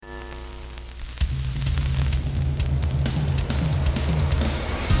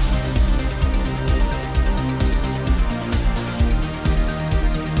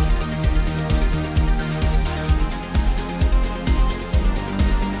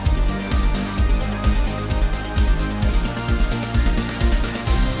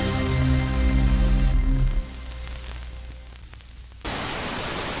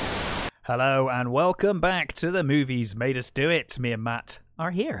Hello and welcome back to The Movies Made Us Do It. Me and Matt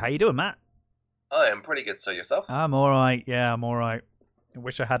are here. How you doing, Matt? I am pretty good, so yourself? I'm alright, yeah, I'm alright. I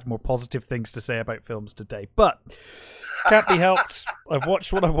wish I had more positive things to say about films today, but can't be helped. I've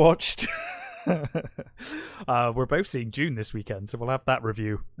watched what I watched. We're both seeing Dune this weekend, so we'll have that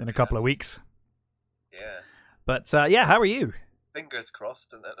review in a couple of weeks. Yeah. But yeah, how are you? Fingers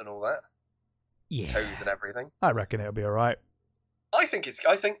crossed and all that. Yeah. Toes and everything. I reckon it'll be alright. I think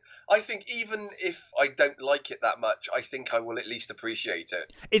even if I don't like it that much, I think I will at least appreciate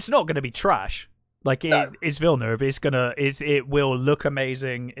it. It's not going to be trash. Like it's Villeneuve. It will look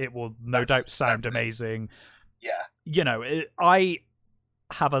amazing. It will no doubt sound amazing. Yeah. You know, I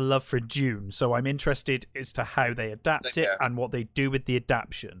have a love for Dune, so I'm interested as to how they adapt it and what they do with the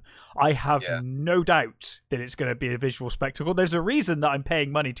adaptation. I have no doubt that it's going to be a visual spectacle. There's a reason that I'm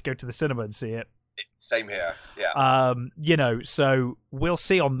paying money to go to the cinema and see it. Same here. Yeah. You know, so we'll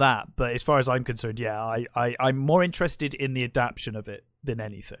see on that. But as far as I'm concerned, yeah, I'm more interested in the adaptation of it than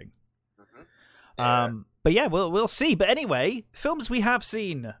anything. Yeah. But yeah, we'll see. But anyway, films we have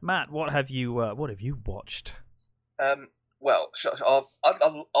seen. Matt, what have you watched? Well,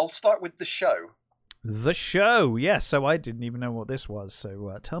 I'll start with The Show. The Show, yes. So I didn't even know what this was.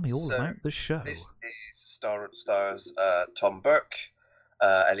 So tell me all about The Show. This stars Tom Burke,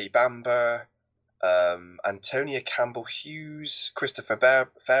 Ellie Bamber, Antonia Campbell-Hughes, Christopher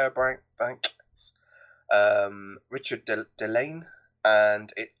Fairbanks, Richard Delane,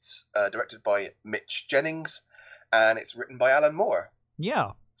 and it's directed by Mitch Jennings, and it's written by Alan Moore.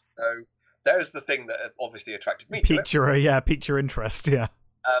 Yeah. So there's the thing that obviously attracted me to it. Piqued your interest, yeah.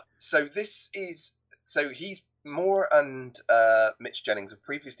 So he's Moore and Mitch Jennings have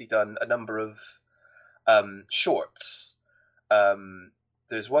previously done a number of shorts.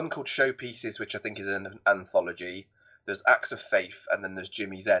 There's one called Showpieces, which I think is an anthology. There's Acts of Faith, and then there's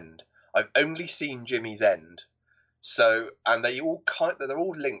Jimmy's End. I've only seen Jimmy's End, and they're all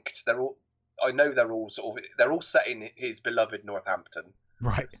linked. They're all set in his beloved Northampton.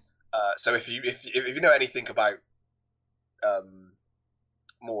 Right. So if you know anything about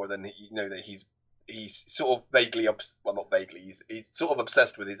Moore, then you know that he's sort of vaguely not vaguely. He's sort of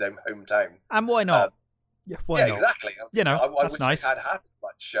obsessed with his own hometown. And why not? Why not? Exactly. You know, I that's wish nice. I had as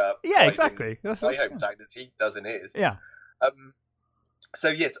much. Exactly. That's my hometown as he does in his. Yeah. So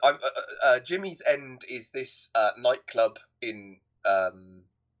yes, Jimmy's End is this nightclub in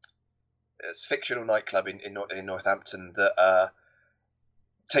it's a fictional nightclub in Northampton that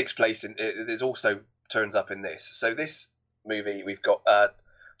takes place in. There's also turns up in this. So this movie we've got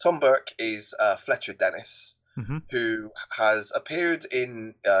Tom Burke is Fletcher Dennis. Mm-hmm. Who has appeared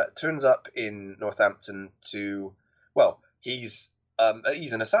turns up in Northampton he's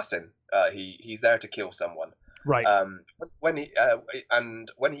an assassin. He's there to kill someone. Right. When he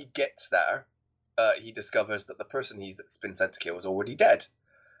gets there, he discovers that the person that's been sent to kill is already dead.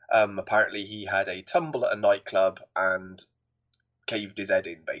 Apparently he had a tumble at a nightclub and caved his head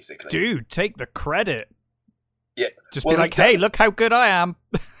in, basically. Dude, take the credit. Yeah. Just be like, hey, look how good I am.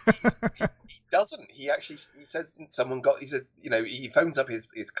 He doesn't. He says he phones up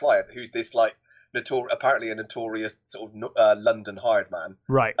his client, who's this like apparently a notorious sort of London hired man,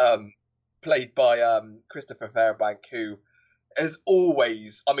 right? Played by Christopher Fairbank, who has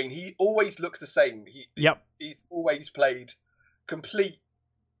always, he always looks the same. He's always played complete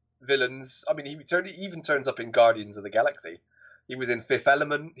villains. He even turns up in Guardians of the Galaxy. He was in Fifth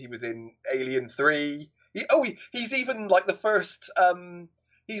Element. He was in Alien 3. He's even like the first.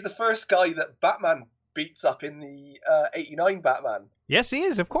 He's the first guy that Batman beats up in the '89 Batman. Yes, he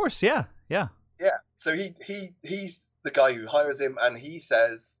is. Of course, yeah. So he's the guy who hires him, and he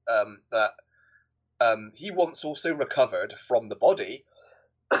says that he wants also recovered from the body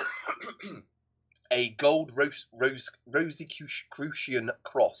a gold Rosicrucian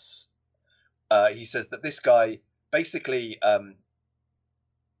cross. He says that this guy basically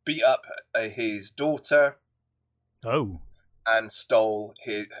beat up his daughter. Oh. And stole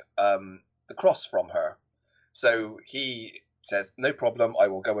the cross from her. So he says, no problem, I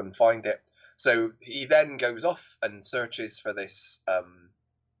will go and find it. So he then goes off and searches for this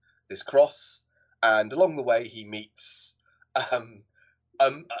cross, and along the way he meets a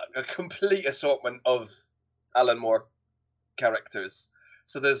complete assortment of Alan Moore characters.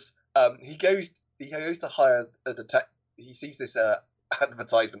 So there's he goes to hire a detective. He sees this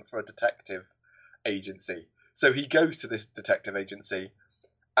advertisement for a detective agency. So he goes to this detective agency,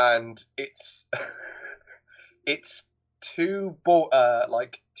 and it's two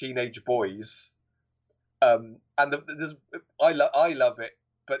teenage boys, and I love it.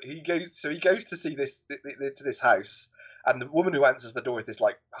 But he goes to see this to this house, and the woman who answers the door is this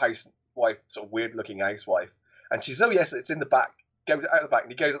like house wife, sort of weird looking housewife, and she says, "Oh yes, it's in the back." Goes out the back,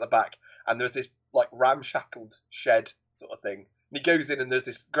 and he goes at the back, and there's this like ramshackled shed sort of thing. And he goes in, and there's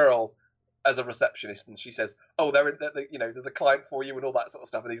this girl as a receptionist, and she says, "Oh, there's a client for you," and all that sort of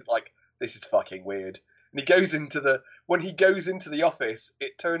stuff. And he's like, "This is fucking weird." And he goes when he goes into the office,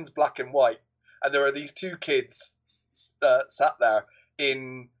 it turns black and white, and there are these two kids sat there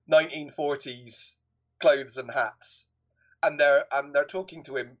in 1940s clothes and hats, and they're talking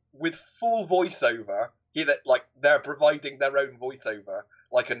to him with full voiceover. They're providing their own voiceover,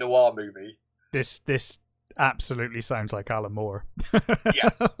 like a noir movie. This absolutely sounds like Alan Moore.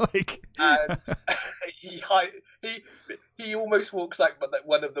 Yes, and he almost walks out, but that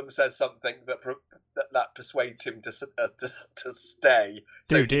one of them says something that persuades him to stay.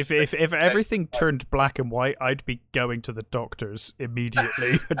 Dude, if everything turned black and white, I'd be going to the doctors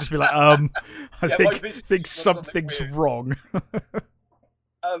immediately. I'd just be like, I think something's wrong.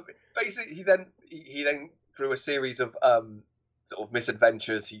 Basically, he then through a series of sort of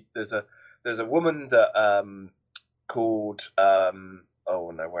misadventures. There's a woman that called oh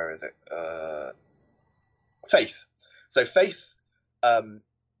no, where is it? Faith. So Faith.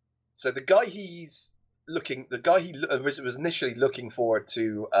 So the guy he was initially looking for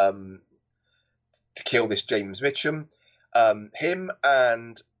to kill this James Mitchum. Him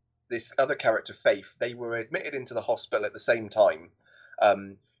and this other character, Faith, they were admitted into the hospital at the same time.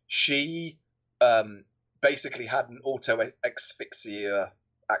 She basically had an auto asphyxia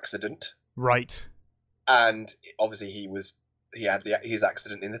accident. Right. And obviously he had his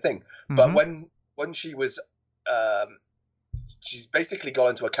accident in the thing. Mm-hmm. But when she was she's basically got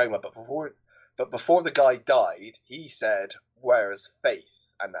into a coma, but before the guy died, he said, "Where's Faith?"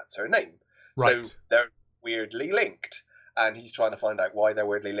 And that's her name. Right. So they're weirdly linked, and he's trying to find out why they're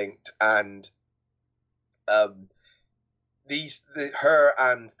weirdly linked. And her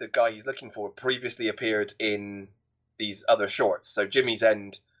and the guy he's looking for previously appeared in these other shorts. So Jimmy's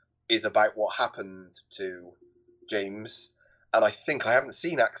End is about what happened to James, and I haven't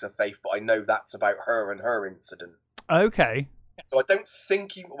seen Acts of Faith, but I know that's about her and her incident. Okay. So I don't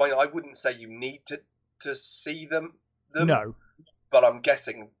think I wouldn't say you need to see them. No. But I'm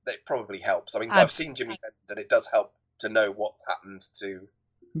guessing that it probably helps. I mean, I've seen Jimmy's End, and it does help to know what happened to.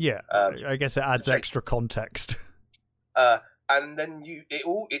 Yeah, I guess it adds extra context. And then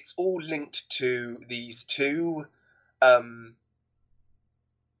it's all linked to these two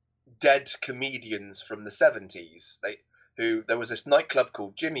dead comedians from the 70s. There was this nightclub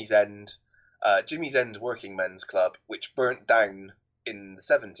called Jimmy's End Working Men's Club, which burnt down in the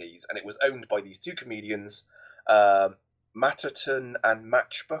 70s, and it was owned by these two comedians, Matterton and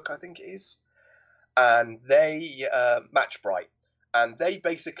Matchbook, I think it is, and they Matchbright, and they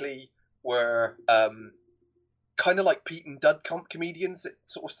basically were kind of like Pete and Dud comedians.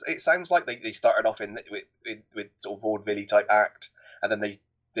 It sounds like they started off with sort of vaudeville type act, and then they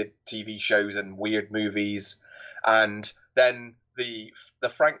did TV shows and weird movies, and then the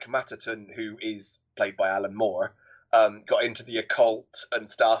Frank Matterton, who is played by Alan Moore, got into the occult and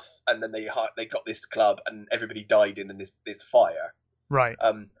stuff, and then they got this club, and everybody died in this fire. Right.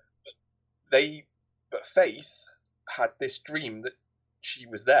 But Faith had this dream that she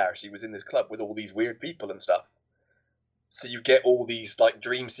was there. She was in this club with all these weird people and stuff. So you get all these like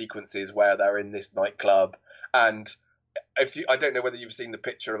dream sequences where they're in this nightclub, and I don't know whether you've seen the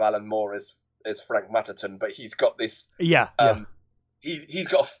picture of Alan Moore as Frank Matterton, but he's got this. Yeah. He's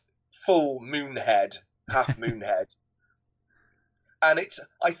got a full moon head, half moon head, and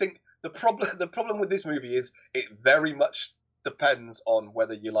I think the problem with this movie is it very much depends on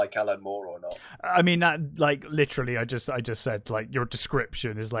whether you like Alan Moore or not. I mean, that like literally, I just said like your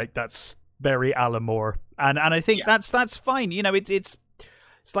description is like that's very Alan Moore, and I think that's fine. You know, it's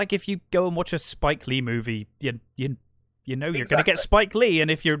like if you go and watch a Spike Lee movie, you know you're going to get Spike Lee,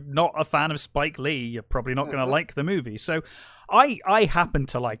 and if you're not a fan of Spike Lee, you're probably not going to like the movie. So I happen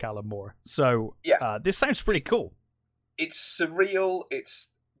to like Alan Moore, so this sounds pretty cool. It's surreal. It's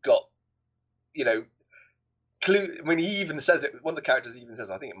got, clue. I mean, he even says it. One of the characters even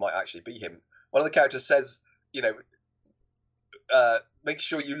says, I think it might actually be him. One of the characters says, make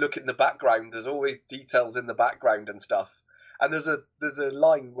sure you look in the background. There's always details in the background and stuff. And there's a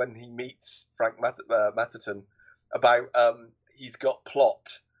line when he meets Frank Matterton about he's got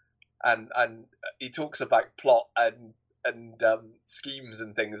plot, and he talks about plot and schemes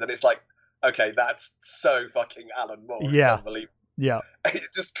and things, and it's like, okay, that's so fucking Alan Moore. Yeah, it's unbelievable. Yeah, it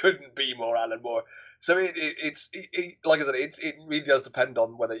just couldn't be more Alan Moore. So it's like I said, it really does depend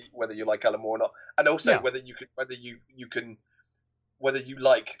on whether you like Alan Moore or not, and also whether you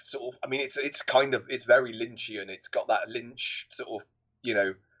like sort of. I mean, it's very Lynchian. It's got that Lynch sort of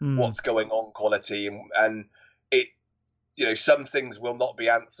what's going on quality, and it, some things will not be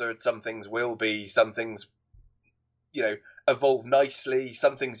answered, some things will be, some things, evolve nicely,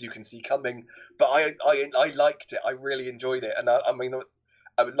 some things you can see coming. But I liked it. I really enjoyed it, and I mean,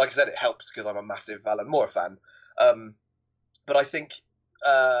 like I said, it helps because I'm a massive Alan Moore fan. But I think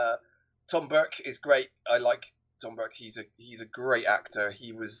Tom Burke is great. I like Tom Burke. He's a great actor.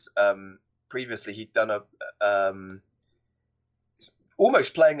 He was previously he'd done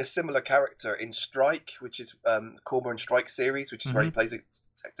almost playing a similar character in Strike, which is Cormoran Strike series, which is where he plays a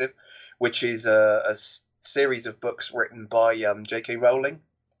detective, which is a series of books written by J.K. Rowling.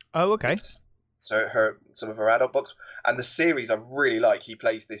 Oh, okay. So some of her adult books, and the series I really like. He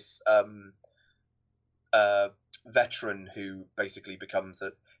plays this veteran who basically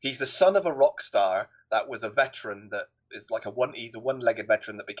he's the son of a rock star that was a veteran that is like he's a one-legged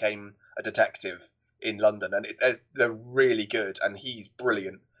veteran that became a detective in London, and they're really good, and he's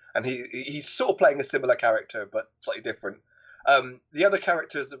brilliant, and he's sort of playing a similar character but slightly different. The other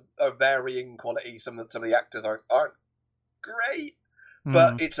characters are varying quality. Some of the actors aren't great,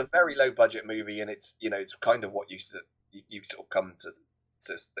 but it's a very low budget movie, and it's it's kind of what you sort of come to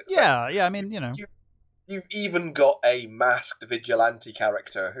expect. Yeah. I mean, You've even got a masked vigilante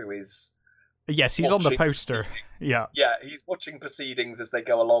character who is... Yes, he's on the poster. Yeah, he's watching proceedings as they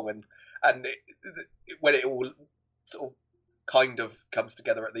go along, and when it all sort of kind of comes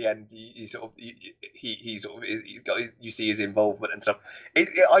together at the end, you see his involvement and stuff.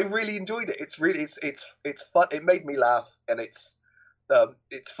 I really enjoyed it. It's fun. It made me laugh, and it's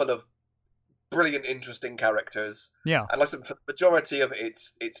full of brilliant, interesting characters. Yeah, and like I said, for the majority of it,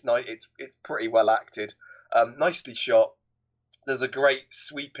 it's nice. It's pretty well acted, nicely shot. There's a great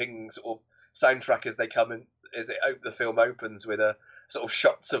sweeping sort of soundtrack as they come in, the film opens with a sort of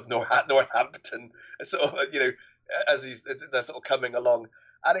shots of Northampton, sort of as they're sort of coming along,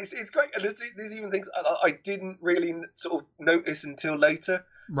 and it's great. And there's even things I didn't really sort of notice until later.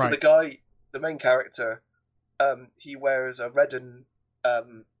 Right. So the main character, he wears a red and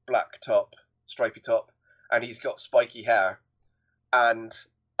black top, stripy top, and he's got spiky hair, and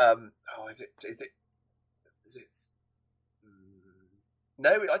is it?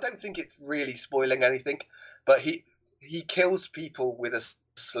 No, I don't think it's really spoiling anything, but he kills people with a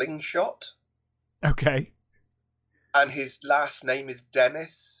slingshot. Okay. And his last name is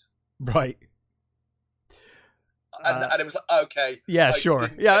Dennis. Right. And it was like, okay. Yeah,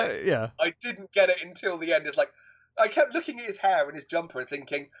 sure. Yeah. I didn't get it until the end. It's like, I kept looking at his hair and his jumper and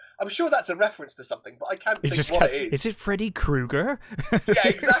thinking, I'm sure that's a reference to something, but I can't think what it is. Is it Freddy Krueger? Yeah,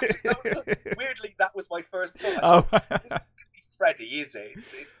 exactly. Weirdly, that was my first thought. Oh. This isn't Freddy, is it? It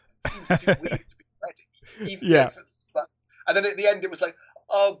seems too weird to be Freddy. And then at the end, it was like,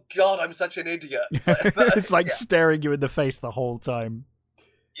 oh God, I'm such an idiot. It's like staring you in the face the whole time.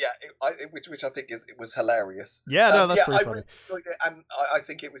 Yeah, which I think was hilarious. Yeah, no, that's pretty funny. I really enjoyed it, and I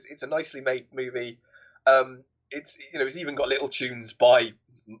think it's a nicely made movie. It's even got little tunes by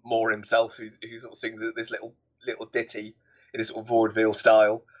Moore himself, who sort of sings this little ditty in this sort of vaudeville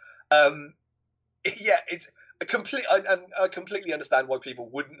style. It's a complete. I completely understand why people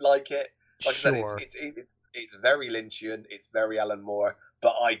wouldn't like it. Like sure. I said, it's very Lynchian. It's very Alan Moore,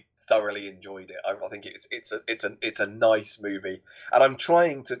 but I thoroughly enjoyed it. I think it's a nice movie, and I'm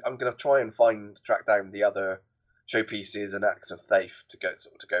going to try and track down the other showpieces and acts of faith to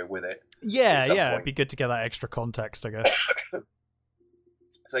go with it. Yeah, it'd be good to get that extra context, I guess.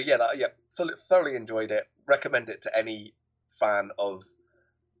 So thoroughly enjoyed it. Recommend it to any fan of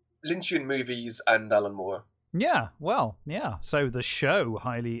Lynchian movies and Alan Moore. Yeah, well, yeah. So The Show,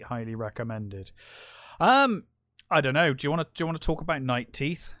 highly, highly recommended. I don't know. Do you want to talk about Night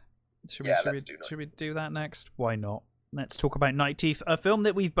Teeth? Should we do that next? Why not? Let's talk about Night Teeth, a film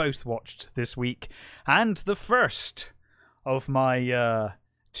that we've both watched this week, and the first of my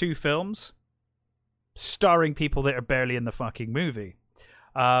 2 films starring people that are barely in the fucking movie.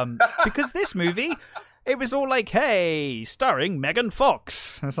 Because this movie, it was all like, hey, starring Megan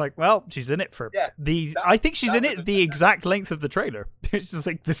Fox. And it's like, well, she's in it for I think she's in it the exact length of the trailer. It's just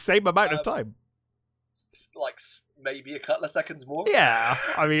like the same amount of time. Like maybe a couple of seconds more. Yeah,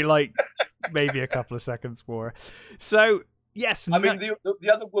 I mean, like maybe a couple of seconds more. So yes, I mean the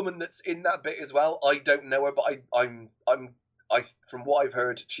other woman that's in that bit as well. I don't know her, but I'm from what I've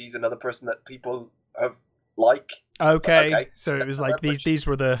heard, she's another person that people have like. Okay, so it was like these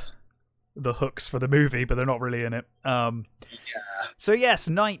were the hooks for the movie, but they're not really in it. Yeah. So yes,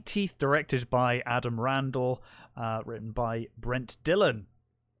 Night Teeth, directed by Adam Randall, written by Brent Dillon,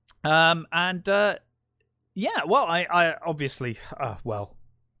 and. Yeah, well, I obviously,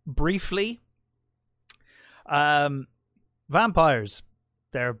 briefly, vampires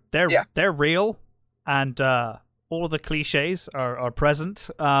They're real, and all of the cliches are present.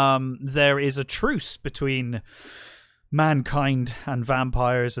 There is a truce between mankind and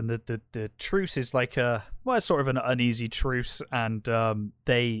vampires, and the truce is like sort of an uneasy truce, and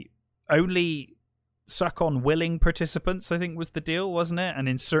they only suck on willing participants, I think was the deal, wasn't it? And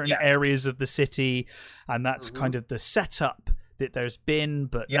in certain areas of the city, and that's kind of the setup that there's been,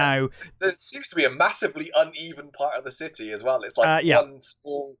 but now there seems to be a massively uneven part of the city as well. It's like one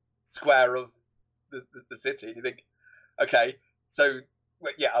small square of the city. You think, okay, so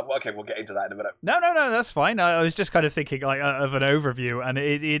okay, we'll get into that in a minute. No, that's fine. I was just kind of thinking like of an overview, and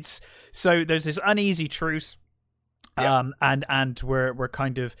it's so there's this uneasy truce. And we're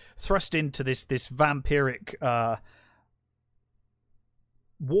kind of thrust into this vampiric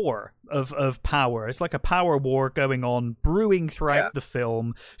war of power. It's like a power war going on, brewing throughout the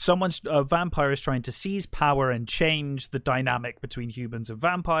film. A vampire is trying to seize power and change the dynamic between humans and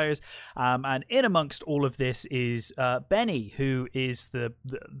vampires. And in amongst all of this is Benny, who is the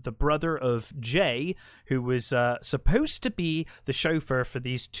brother of Jay, who was supposed to be the chauffeur for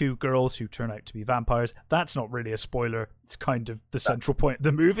these two girls who turn out to be vampires. That's not really a spoiler. It's kind of the central point of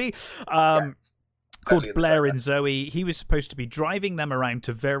the movie. Called Blair and Zoe. He was supposed to be driving them around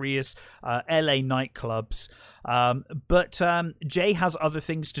to various LA nightclubs. But Jay has other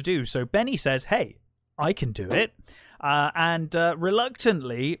things to do. So Benny says, hey, I can do it. And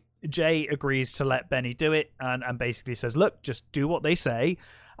reluctantly, Jay agrees to let Benny do it and basically says, look, just do what they say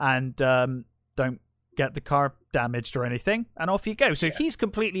and don't get the car damaged or anything, and off you go. So he's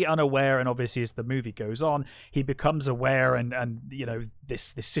completely unaware, and obviously as the movie goes on, he becomes aware, and you know,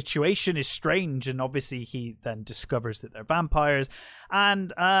 this situation is strange, and obviously he then discovers that they're vampires,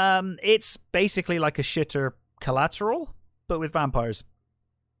 and it's basically like a shitter Collateral, but with vampires.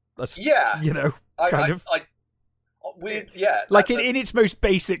 That's, you know, kind of. Weird, like in its most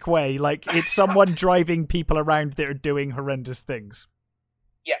basic way, like it's someone driving people around that are doing horrendous things.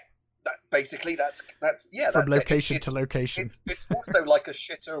 Basically, that's from location to location. It's also like a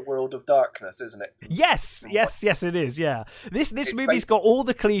shitter World of Darkness, isn't it? Yes, it is. Yeah, this movie's got all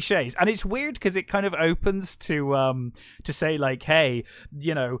the cliches, and it's weird because it kind of opens to say like, hey,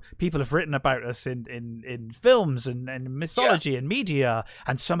 you know, people have written about us in films and mythology and media,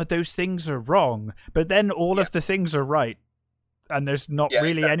 and some of those things are wrong, but then all of the things are right, and there's not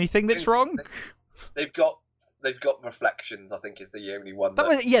really anything that's wrong. They've got reflections, I think, is the only one.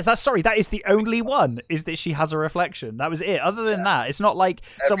 That is the only one, is that she has a reflection. That was it. Other than that, it's not like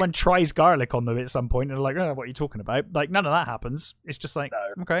someone tries garlic on them at some point and they're like, oh, what are you talking about? Like, none of that happens. It's just like,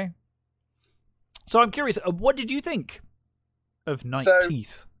 okay. So I'm curious, what did you think of Night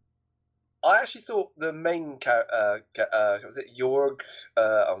Teeth? I actually thought the main character, was it Jorg?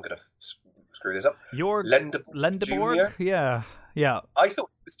 I'm going to screw this up. Jorg Lendeborg? Yeah. I thought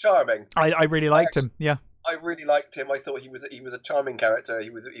he was charming. I really liked him, yeah. I really liked him. I thought he was a charming character.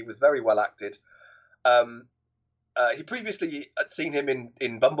 He was very well acted. He previously had seen him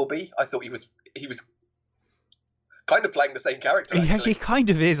in Bumblebee. I thought he was kind of playing the same character. Actually. Yeah, he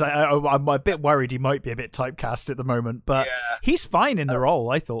kind of is. I'm a bit worried he might be a bit typecast at the moment, but he's fine in the role.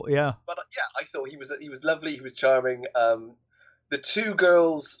 I thought, But I thought he was lovely. He was charming. The two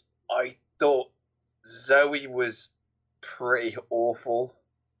girls, I thought Zoe was pretty awful.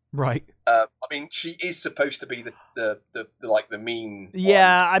 Right. I mean, she is supposed to be the like the mean.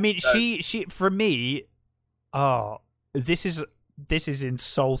 Yeah, one, I mean, so. she for me, this is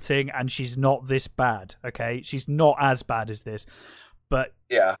insulting, and she's not this bad. Okay, she's not as bad as this, but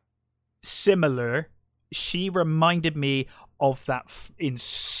similar. She reminded me of that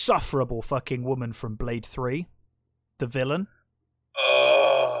insufferable fucking woman from Blade 3, the villain.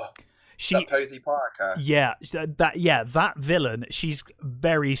 Posey Parker. That villain. She's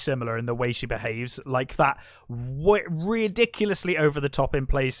very similar in the way she behaves, like that, ridiculously over the top in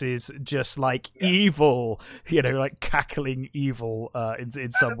places, just like evil. You know, like cackling evil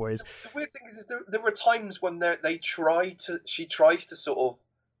in some ways. The weird thing is there were times when she tries to sort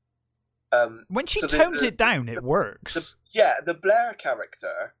of. When she tones it down, it works. The Blair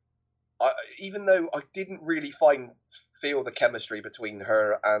character. Even though I didn't really feel the chemistry between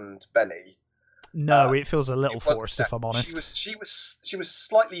her and Benny. No, it feels a little forced, if I'm honest. She was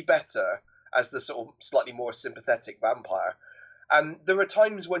slightly better as the sort of slightly more sympathetic vampire, and there are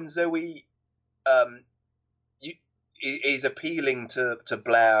times when Zoe is appealing to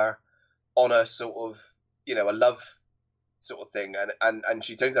Blair on a sort of, you know, a love sort of thing, and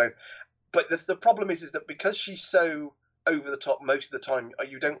she turns out. But the problem is that because she's so over the top most of the time,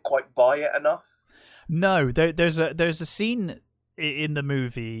 you don't quite buy it enough. No, there's a scene in the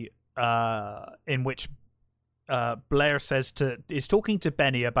movie in which Blair is talking to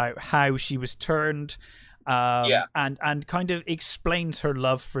Benny about how she was turned, and kind of explains her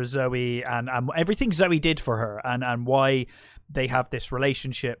love for Zoe and everything Zoe did for her and why they have this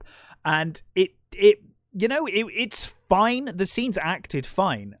relationship. And it's fine. The scene's acted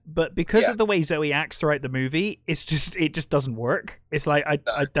fine, but because of the way Zoe acts throughout the movie, it just doesn't work. It's like I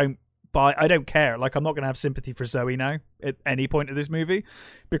don't care. Like, I'm not going to have sympathy for Zoe now at any point of this movie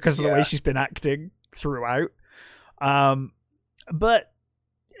because of the way she's been acting throughout. Them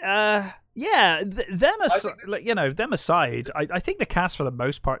aside, I think the cast for the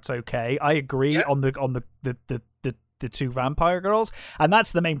most part's okay. I agree on the two vampire girls, and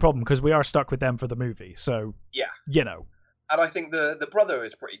that's the main problem because we are stuck with them for the movie. So and I think the brother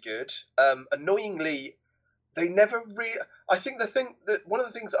is pretty good. Annoyingly, they never really. I think one of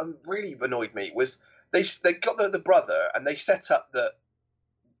the things that really annoyed me was they got the brother and they set up that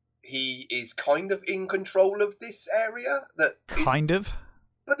he is kind of in control of this area.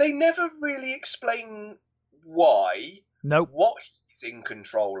 But they never really explain why. Nope. What he's in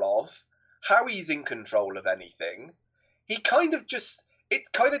control of, how he's in control of anything. It kind of just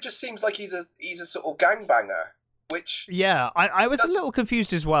seems like he's a sort of gangbanger, which I was a little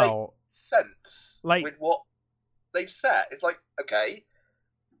confused as well. Make sense, like with what they've set. It's like, okay,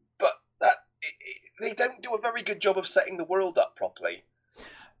 but they don't do a very good job of setting the world up properly.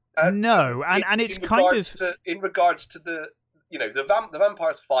 And it's kind of in regards to the the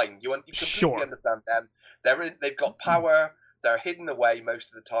vampires. Fine, you completely understand them. They've got power. They're hidden away most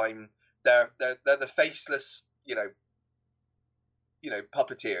of the time. They're the faceless,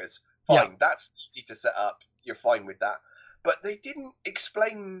 puppeteers. Fine, that's easy to set up. You're fine with that. But they didn't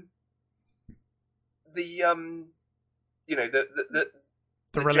explain the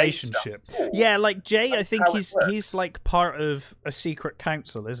relationship. Like Jay, I think he's like part of a secret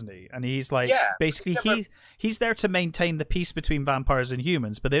council, isn't he? And he's like basically he's there to maintain the peace between vampires and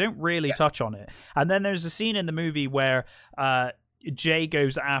humans, but they don't really touch on it. And then there's a scene in the movie where Jay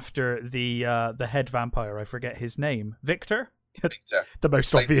goes after the head vampire. I forget his name. Victor. The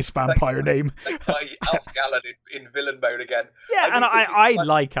most obvious vampire name. Alfie Allen in villain mode again. Yeah, I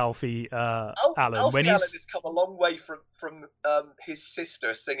like Alfie Allen. Alfie Allen has come a long way from his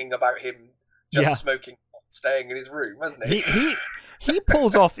sister singing about him just smoking, staying in his room, hasn't he? He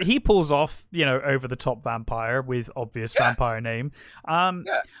pulls off over the top vampire with obvious vampire name. I mean,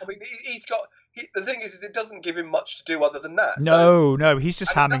 he's got. The thing is, it doesn't give him much to do other than that. No, he's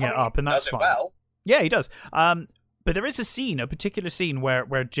just hamming it up, and that's fine. Well. Yeah, he does. But there is a particular scene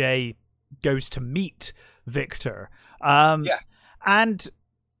where Jay goes to meet Victor. And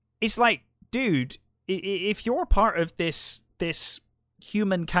it's like, dude, if you're part of this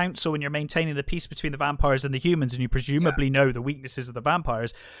human council and you're maintaining the peace between the vampires and the humans and you presumably know the weaknesses of the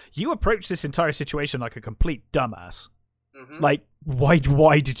vampires, you approach this entire situation like a complete dumbass. Mm-hmm. Like,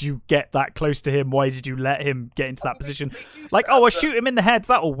 why did you get that close to him? Why did you let him get into that position? Like, I'll shoot him in the head,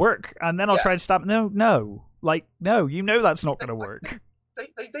 that'll work, and then I'll try and stab him. No. Like, no, that's not going to work.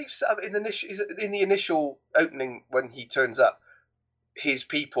 They've set up in the initial opening when he turns up, his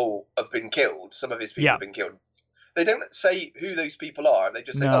people have been killed. Some of his people have been killed. They don't say who those people are. They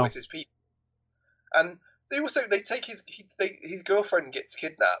just say, it's his people. And they take his girlfriend gets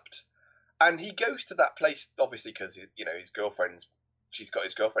kidnapped. And he goes to that place, obviously, because she's got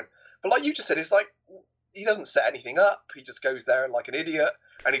his girlfriend. But like you just said, it's like he doesn't set anything up. He just goes there like an idiot,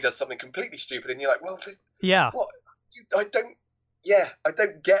 and he does something completely stupid. And you're like, well, what? I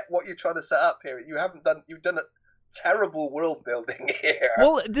don't get what you're trying to set up here. You've done a terrible world building here.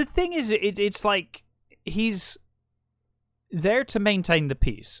 Well, the thing is, it's like he's there to maintain the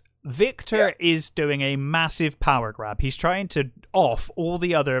peace. Victor is doing a massive power grab. He's trying to off all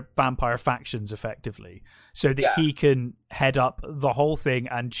the other vampire factions effectively so that he can head up the whole thing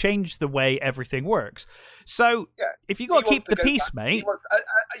and change the way everything works. So if you got to keep the peace, mate.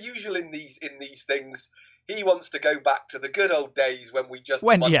 Usually in these things, he wants to go back to the good old days when we just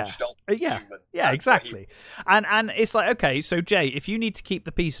munched on humans. Yeah, exactly. And it's like, okay, so Jay, if you need to keep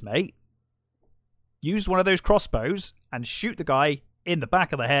the peace, mate, use one of those crossbows and shoot the guy in the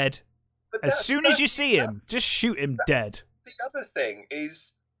back of the head. As soon as you see him, just shoot him dead. The other thing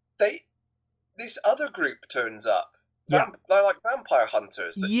is, this other group turns up. They're like vampire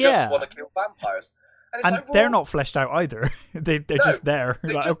hunters that just want to kill vampires. And they're not fleshed out either. they're just there.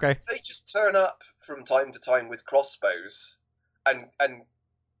 Okay. They just turn up from time to time with crossbows, and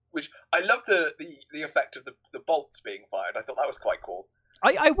which I love the effect of the bolts being fired. I thought that was quite cool.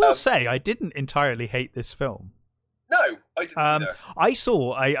 I will say I didn't entirely hate this film. No, I didn't either. I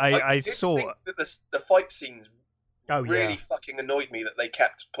saw think that the fight scenes really fucking annoyed me that they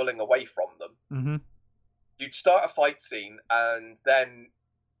kept pulling away from them. you'd start a fight scene, and then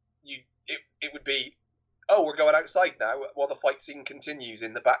it would be, oh, we're going outside now, while the fight scene continues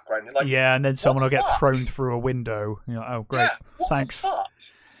in the background. You're like, yeah, and then someone will get thrown through a window. You know, oh, great, yeah, thanks. The fuck?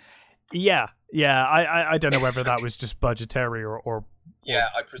 Yeah. I don't know whether that was just budgetary or yeah,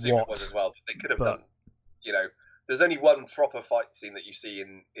 I presume it was as well. But they could have done. You know, there's only one proper fight scene that you see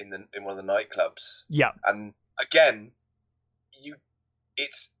in one of the nightclubs. Yeah, and again,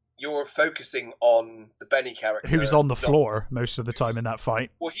 you're focusing on the Benny character, who's on the floor most of the time in that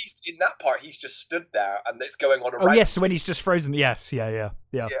fight. Well, he's in that part. He's just stood there, and it's going on around. Oh yes, when he's just frozen. Yes, yeah.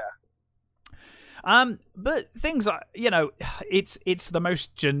 But things are, you know, it's the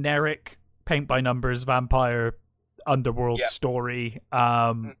most generic paint by numbers vampire underworld story.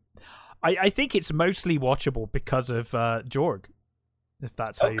 I think it's mostly watchable because of Jorg, if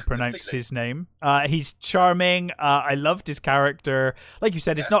that's how you pronounce his name. He's charming. I loved his character. Like you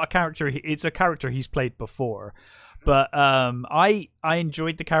said, it's not a character. It's a character he's played before. But I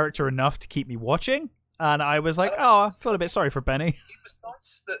enjoyed the character enough to keep me watching. And I was like, I feel a bit sorry for Benny. It was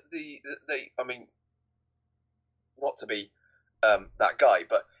nice that they I mean, not to be that guy,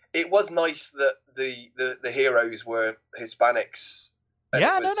 but it was nice that the heroes were Hispanics.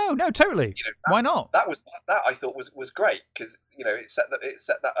 Yeah, no, totally. You know, why not? That I thought was great, because you know it set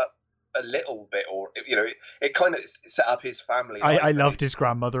that up a little bit, or you know it kind of set up his family. I loved his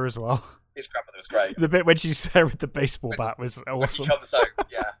grandmother as well. His grandmother was great. The bit when she's there with the baseball bat was awesome. When he comes out,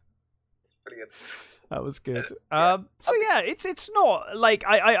 yeah, it's brilliant. That was good. So yeah, it's not like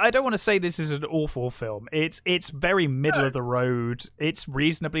I don't want to say this is an awful film. It's very middle of the road. It's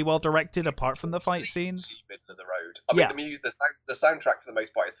reasonably well directed, apart from the fight scenes. Middle of the road. I mean, the music, the soundtrack for the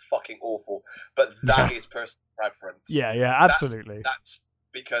most part is fucking awful, but that is personal preference. Yeah, absolutely. That's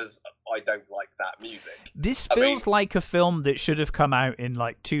because I don't like that music. This feels like a film that should have come out in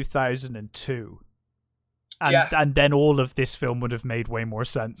like 2002, and then all of this film would have made way more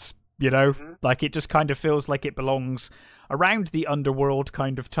sense. You know, like it just kind of feels like it belongs around the underworld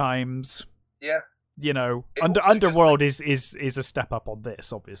kind of times. Yeah. You know, underworld is a step up on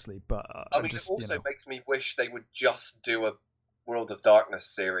this, obviously, but I mean, it also makes me wish they would just do a World of Darkness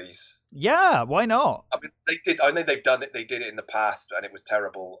series. Yeah, why not? I mean, they did. I know they've done it. They did it in the past, and it was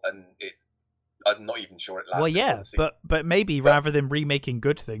terrible. And I'm not even sure it lasted. Well, yeah, but maybe rather than remaking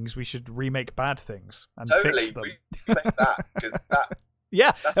good things, we should remake bad things and fix them. Remake that, because that.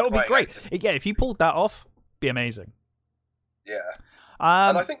 Yeah, that would be great. Yeah, if you pulled that off, be amazing. Yeah,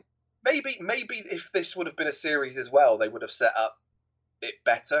 and I think maybe if this would have been a series as well, they would have set up it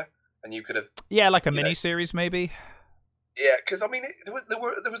better, and you could have like a mini series maybe. Yeah, because I mean, there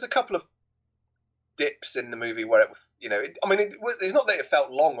was a couple of dips in the movie where it's not that it felt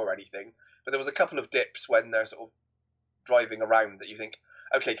long or anything, but there was a couple of dips when they're sort of driving around that you think,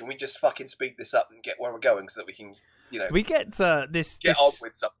 okay, can we just fucking speed this up and get where we're going so that we can. We get this on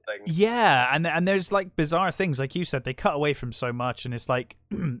with something. Yeah, and there's like bizarre things, like you said, they cut away from so much, and it's like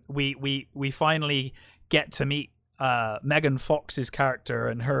we finally get to meet Megan Fox's character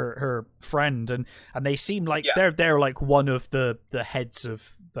and her friend, and they seem like they're like one of the heads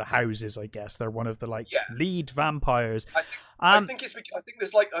of the houses, I guess. They're one of the lead vampires. I think it's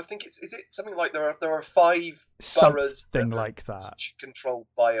is it something like there are 5 boroughs like that controlled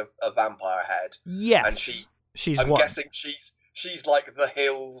by a vampire head. Yes, and she's I'm guessing she's like the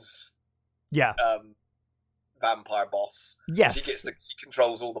Hills vampire boss. Yes, she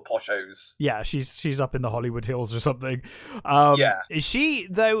controls all the poshos. Yeah, she's up in the Hollywood Hills or something. Is she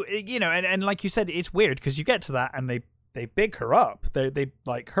though? You know, and like you said, it's weird because you get to that and they big her up. They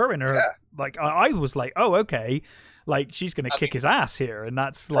like her and her. Yeah. Like I was like, oh okay, like she's gonna kick his ass here, and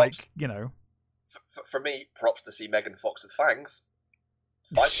that's props, like For me, props to see Megan Fox with fangs.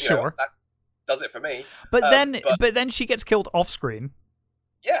 Sure, that does it for me. But then she gets killed off screen.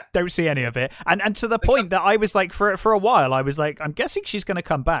 Yeah. Don't see any of it. And to the point that I was like, for a while, I was like, I'm guessing she's going to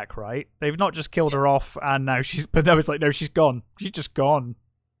come back, right? They've not just killed her off and now but no, it's like, no, she's gone. She's just gone.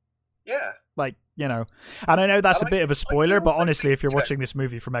 Yeah. Like, and I know that's a bit of a spoiler, but honestly, if you're watching this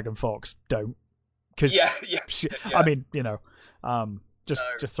movie for Megan Fox, don't. Because, I mean,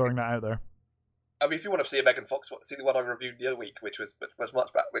 just throwing that out there. I mean, if you want to see a Megan Fox, see the one I reviewed the other week, which was much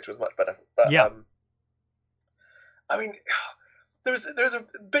better. But, yeah. I mean... There's a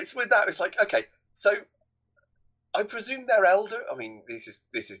bits with that. It's like, okay, so I presume they're elder. I mean, this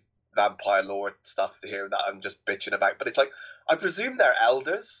is vampire lore stuff here that I'm just bitching about. But it's like, I presume they're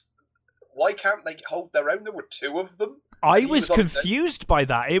elders. Why can't they hold their own? There were 2 of them. I was confused by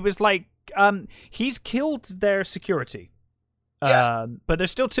that. It was like, he's killed their security. Yeah. But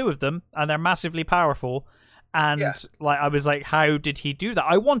there's still 2 of them, and they're massively powerful. And like, I was like, how did he do that?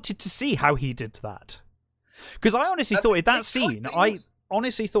 I wanted to see how he did that. Because I honestly thought in that scene,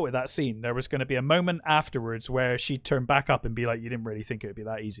 honestly thought in that scene there was going to be a moment afterwards where she'd turn back up and be like, "You didn't really think it would be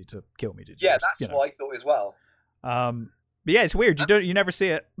that easy to kill me, did you?" Yeah, that's what I thought as well. But yeah, it's weird. You never see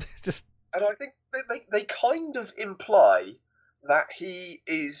it. Just and I think they kind of imply that he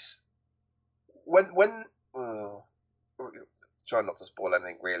is when try not to spoil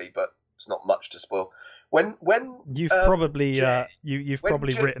anything really, but it's not much to spoil. When you've probably you've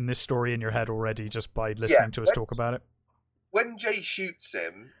probably written this story in your head already just by listening to us talk about it. When Jay shoots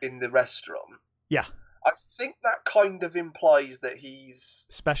him in the restaurant, yeah, I think that kind of implies that he's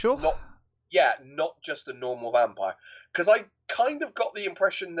special. Not just a normal vampire. Because I kind of got the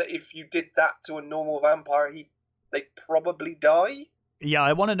impression that if you did that to a normal vampire, they'd probably die. Yeah,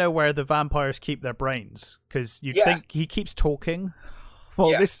 I want to know where the vampires keep their brains, because you'd think he keeps talking.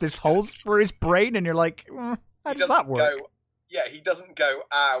 Well, this holds for his brain, and you're like, how does that work? He doesn't go,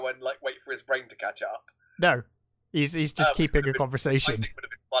 and like wait for his brain to catch up. No, he's just keeping a conversation. I think it would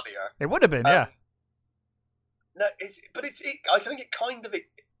have been funnier. It would have been, yeah. No, I think it kind of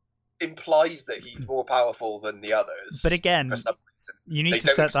implies that he's more powerful than the others. But again, for some reason. You need to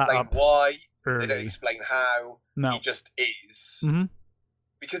set that up. Why? Early. They don't explain how. No. He just is. Mm-hmm.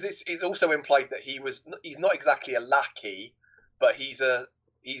 Because it's also implied that he's not exactly a lackey, but he's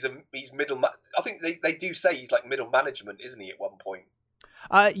middle. I think they do say he's like middle management, isn't he? At one point.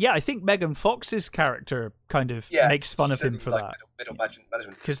 Yeah, I think Megan Fox's character kind of makes fun of him for that. Middle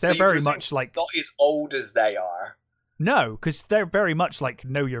management, because they're very much like not as old as they are. No, because they're very much like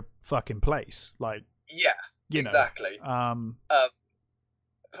know your fucking place, like exactly. But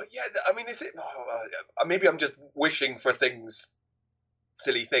yeah, I mean, maybe I'm just wishing for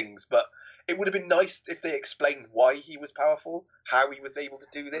silly things, but it would have been nice if they explained why he was powerful, how he was able to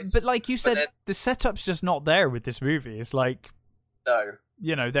do this. But like you said, the setup's just not there with this movie. It's like, no,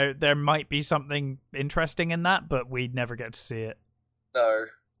 there might be something interesting in that, but we'd never get to see it. No.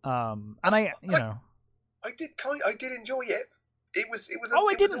 And I did enjoy it. It was.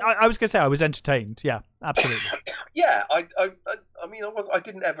 I didn't. I was gonna say I was entertained. Yeah, absolutely. Yeah, I mean, I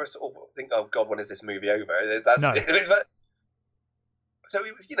didn't ever sort of think, oh God, when is this movie over? No. So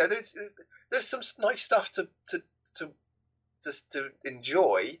it was, there's some nice stuff to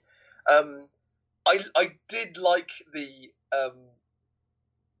enjoy. I did like the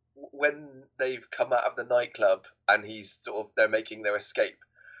when they've come out of the nightclub and they're making their escape.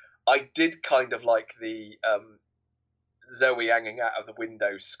 I did kind of like the Zoe hanging out of the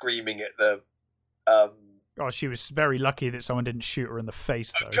window screaming at the she was very lucky that someone didn't shoot her in the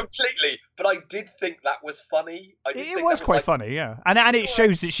face, though. Completely, but I did think that was funny. It was quite funny, yeah. And it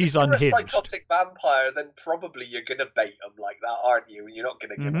shows that she's unhinged. If you're a psychotic vampire, then probably you're going to bait them like that, aren't you? And you're not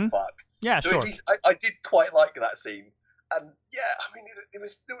going to give a fuck. Yeah, so sure. At least I did quite like that scene. And yeah, I mean,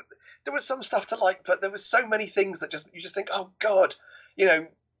 there was some stuff to like, but there was so many things that you just think, oh God, let's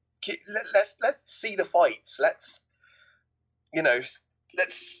see the fights. Let's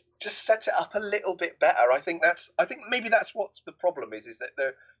just set it up a little bit better. I think maybe that's what the problem is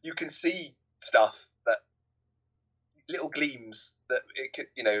that you can see stuff, that little gleams that it could,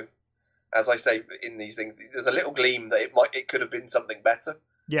 as I say in these things, there's a little gleam that it could have been something better.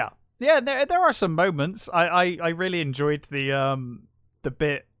 Yeah. Yeah, there are some moments. I really enjoyed the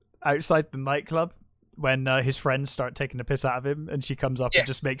bit outside the nightclub when his friends start taking the piss out of him, and she comes up and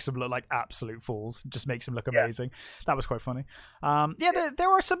just makes them look like absolute fools. Just makes him look amazing. That was quite funny.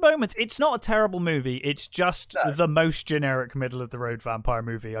 There are some moments. It's not a terrible movie. It's just the most generic middle of the road vampire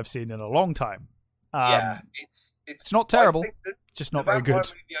movie I've seen in a long time. It's not terrible. Just not very good.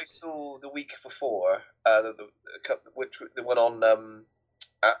 The movie I saw the week before, the one on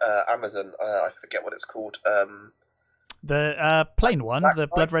Amazon. I forget what it's called. The plain one, the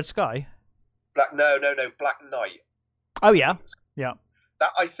Blood Red Sky. Black Knight. Oh yeah.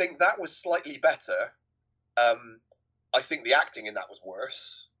 I think that was slightly better. I think the acting in that was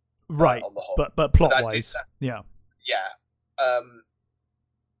worse. Right. On the whole. But plot wise, yeah.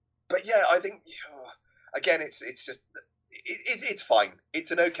 But yeah, I think again, it's just it's fine.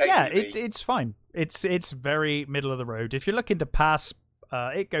 It's an okay movie. it's fine. It's very middle of the road. If you're looking to pass,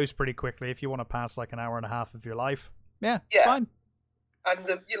 it goes pretty quickly. If you want to pass like an hour and a half of your life, it's fine. And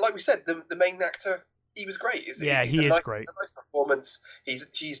like we said, the main actor, he was great. He is great. It's a nice performance.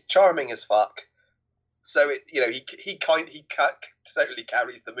 He's charming as fuck. So he totally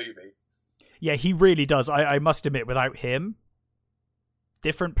carries the movie. Yeah, he really does. I must admit, without him,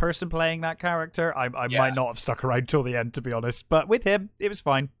 different person playing that character, I might not have stuck around till the end, to be honest. But with him, it was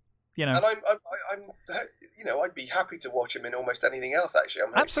fine. And I'd be happy to watch him in almost anything else. Actually,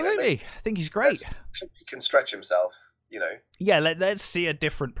 absolutely. I think he's great. He can stretch himself. Yeah, let's see a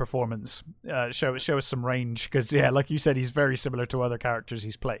different performance. Show us some range, because like you said, he's very similar to other characters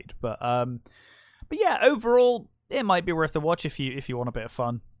he's played. But yeah, overall, it might be worth a watch if you want a bit of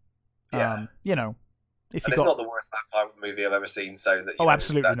fun. Yeah, if it's not the worst vampire movie I've ever seen. So that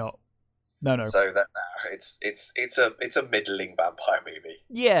absolutely not. No. So that it's a middling vampire movie.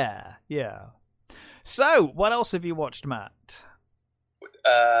 Yeah. So, what else have you watched, Matt?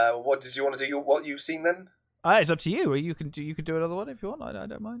 What did you want to do? What you've seen then? It's up to you. You can do another one if you want. I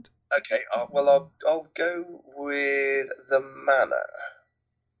don't mind. Okay. Well, I'll go with The Manor.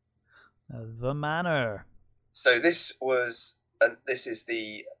 The Manor. So this is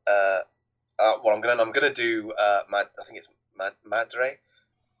the well, I'm gonna do I think it's Madre.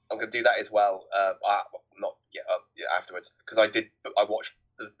 I'm gonna do that as well. Not yet. Afterwards, because I watched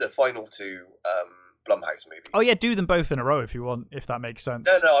the final two Blumhouse movies. Oh yeah, do them both in a row if you want, if that makes sense.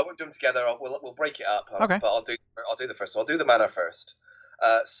 No, I won't do them together. We'll break it up. Okay. But I'll do the first. So I'll do The Manor first.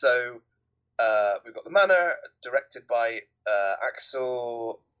 So we've got The Manor, directed by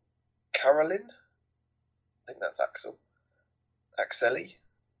Axel Karelin. I think that's Axel. Axeli.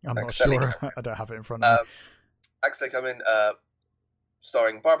 I'm not sure. I don't have it in front of me. Axel Karelin,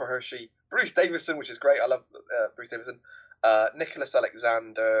 starring Barbara Hershey, Bruce Davison, which is great. I love Bruce Davison. Nicholas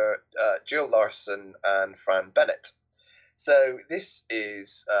Alexander, Jill Larson, and Fran Bennett. So this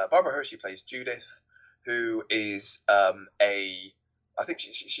is Barbara Hershey plays Judith, who is I think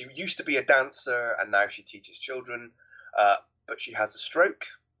she used to be a dancer and now she teaches children, but she has a stroke,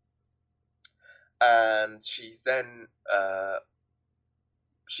 and she then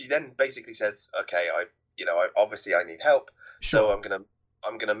basically says, okay, I obviously I need help, sure. So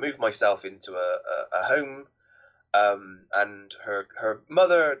I'm gonna move myself into a home. And her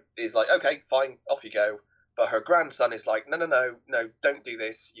mother is like, okay, fine, off you go. But her grandson is like, no, don't do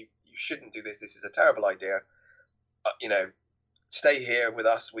this. You shouldn't do this. This is a terrible idea. Stay here with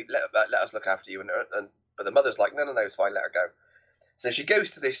us. Let us look after you. But the mother's like, no, it's fine. Let her go. So she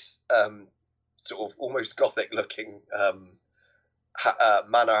goes to this sort of almost gothic looking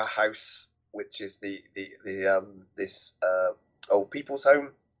manor house, which is this old people's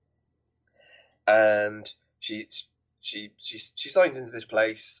home, and she signs into this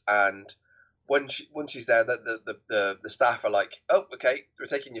place, and when she's there, the staff are like, oh, okay, we're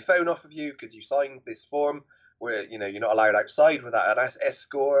taking your phone off of you because you signed this form where you're not allowed outside without an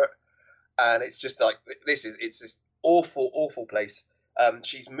escort, and it's just like it's this awful place.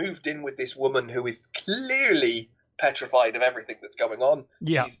 She's moved in with this woman who is clearly petrified of everything that's going on.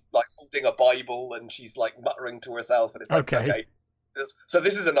 Yeah. She's like holding a Bible and she's like muttering to herself, and it's like, okay. So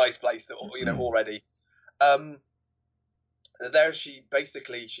this is a nice place that already. There she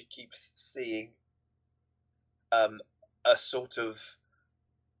keeps seeing a sort of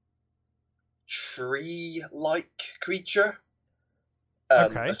tree-like creature.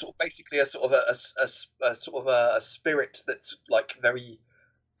 Okay. A sort of a spirit that's like very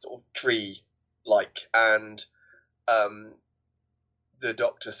sort of tree-like, and the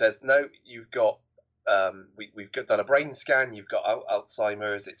doctor says, no, you've got we've done a brain scan, you've got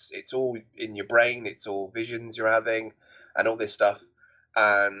Alzheimer's, it's all in your brain, it's all visions you're having and all this stuff.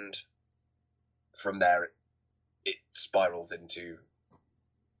 And from there it spirals into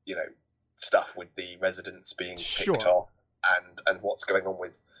stuff with the residents being picked off and what's going on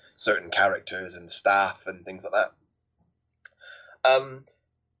with certain characters and staff and things like that.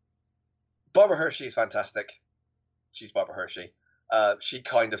 Barbara Hershey is fantastic. She's Barbara Hershey. She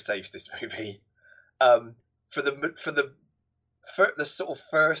kind of saves this movie. For the sort of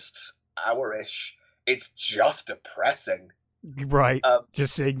first hour-ish, it's just depressing. Right.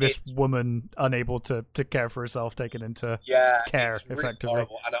 Just seeing this woman unable to care for herself taken into care, it's really effectively.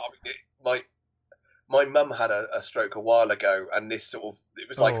 Horrible. And my mum had a stroke a while ago, and this sort of, it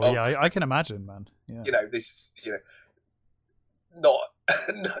was like, yeah, I can imagine, man. Yeah. This is, not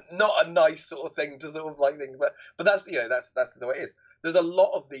a nice sort of thing to sort of like think, but that's that's the way it is. There's a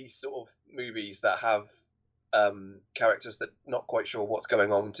lot of these sort of movies that have characters that not quite sure what's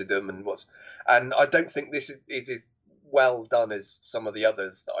going on to them and I don't think this is as well done as some of the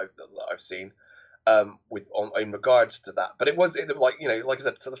others that I've seen in regards to that. But it was like I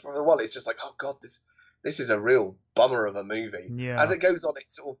said, for the while it's just like, oh god, this is a real bummer of a movie. Yeah. As it goes on,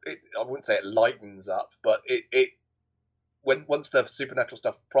 I wouldn't say it lightens up, but it once the supernatural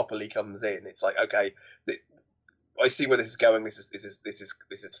stuff properly comes in, it's like, okay, I see where this is going. This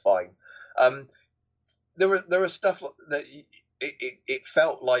is fine. There was stuff that it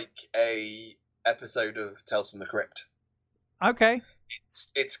felt like a episode of Tales from the Crypt. Okay.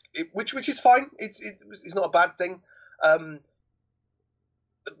 Which is fine. It's not a bad thing.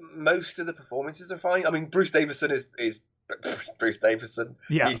 most of the performances are fine. I mean, Bruce Davison is Bruce Davison.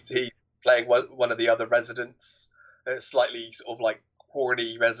 Yeah, he's playing one of the other residents, slightly sort of like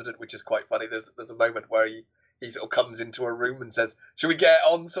horny resident, which is quite funny. There's a moment where he sort of comes into a room and says, "Should we get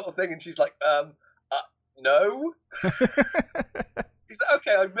on?" sort of thing, and she's like, no. He's like,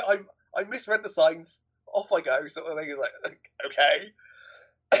 "Okay, I misread the signs. Off I go," sort of thing. He's like, "Okay."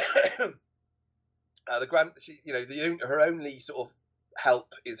 Her only sort of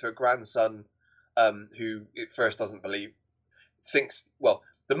help is her grandson, who at first doesn't believe, thinks, well,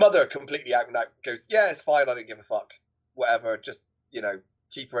 the mother completely out and out goes, "Yeah, it's fine, I don't give a fuck, whatever, just,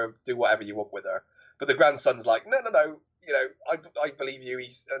 keep her, do whatever you want with her." But the grandson's like, no, I believe you.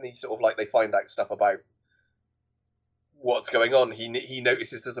 He sort of like, they find out stuff about what's going on. He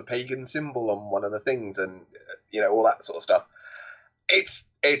notices there's a pagan symbol on one of the things, and all that sort of stuff. It's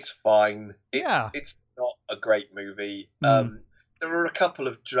fine. It's not a great movie. There were a couple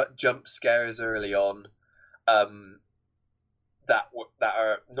of jump scares early on, that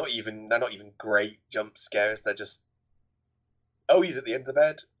are not even great jump scares. They're just, oh, he's at the end of the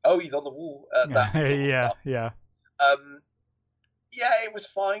bed. Oh, he's on the wall. That sort of stuff. Yeah. It was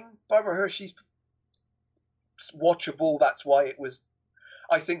fine. Barbara Hershey's watchable. That's why it was.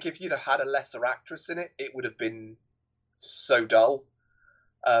 I think if you'd have had a lesser actress in it, it would have been so dull.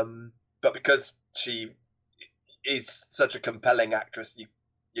 But because she is such a compelling actress,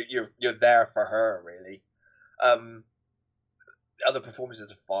 you're there for her, really. Other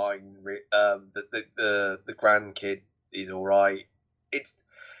performances are fine. The grandkid is all right. It's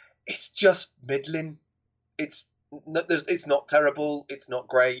just middling. It's not terrible. It's not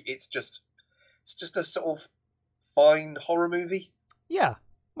great. It's just a sort of fine horror movie. Yeah.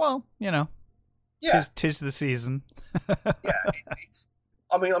 Well, Yeah. Tis the season. Yeah. It's.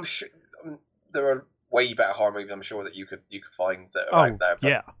 I mean, I'm sure there are way better horror movies. I'm sure that you could find that are out there. But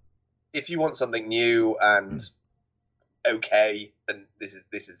yeah. If you want something new and okay, then this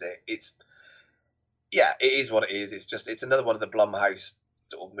is it. It is what it is. It's another one of the Blumhouse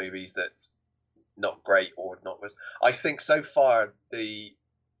sort of movies that's not great or not was. I think so far the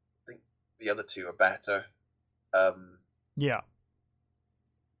other two are better. Yeah.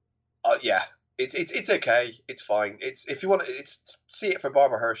 Yeah. It's okay. It's fine. If you want to, see it for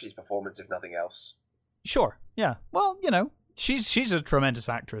Barbara Hershey's performance, if nothing else. Sure. Yeah. Well, she's a tremendous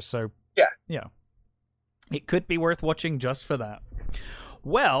actress, so yeah. It could be worth watching just for that.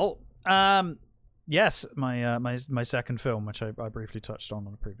 Well, yes, my second film, which I briefly touched on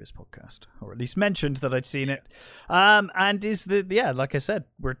a previous podcast, or at least mentioned that I'd seen it, and is like I said,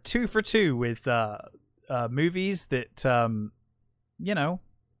 we're 2 for 2 with movies that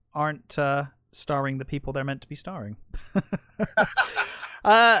aren't starring the people they're meant to be starring.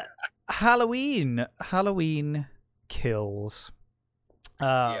 Halloween Kills.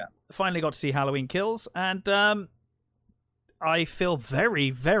 Finally got to see Halloween Kills, and I feel very,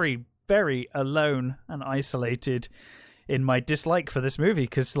 very, very alone and isolated in my dislike for this movie,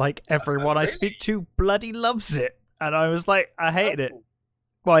 because everyone I speak to bloody loves it, and I was like, I hated it.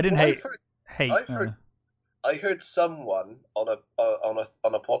 Well, I didn't hate. I heard someone on a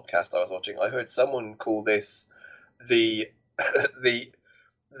podcast I was watching. I heard someone call this the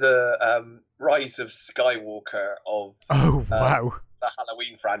rise of Skywalker of the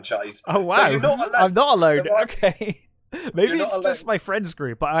Halloween franchise. Oh wow! So I'm not alone. Okay, maybe it's just my friends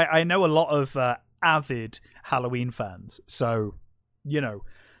group, but I know a lot of avid Halloween fans, so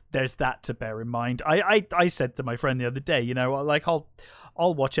there's that to bear in mind. I said to my friend the other day,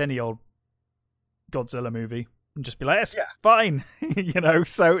 I'll watch any old Godzilla movie and just be like, it's fine,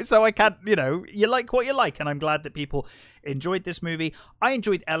 so I can't, you like what you like, and I'm glad that people enjoyed this movie. I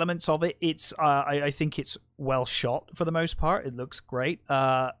enjoyed elements of it. It's I think it's well shot for the most part. It looks great.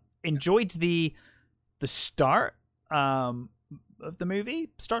 Enjoyed the start of the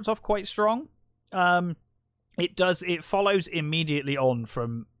movie. Starts off quite strong. It follows immediately on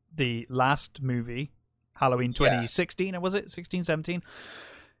from the last movie, Halloween 2016, or was it 16, 17?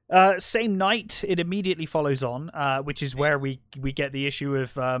 Same night, it immediately follows on, which is where we get the issue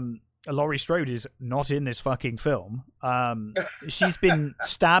of Laurie Strode is not in this fucking film. She's been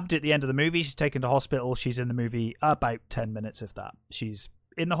stabbed at the end of the movie. She's taken to hospital. She's in the movie about 10 minutes, if that. She's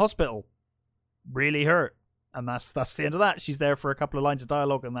in the hospital, really hurt, and that's the end of that. She's there for a couple of lines of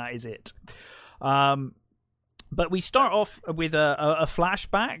dialogue, and that is it. But we start off with a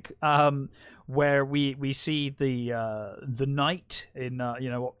flashback where we see the night in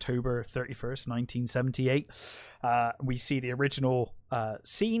October 31st, 1978. We see the original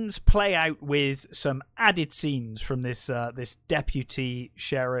scenes play out with some added scenes from this deputy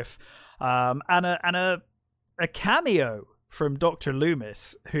sheriff, and a cameo from Dr.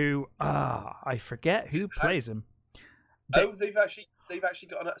 Loomis, who I forget who plays him. They've actually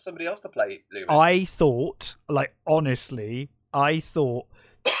got somebody else to play Loomis. I thought, like, honestly,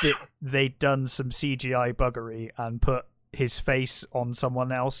 that they'd done some CGI buggery and put his face on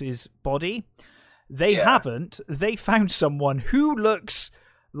someone else's body. They haven't. They found someone who looks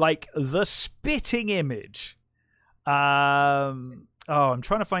like the spitting image. I'm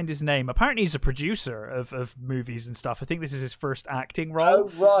trying to find his name. Apparently he's a producer of movies and stuff. I think this is his first acting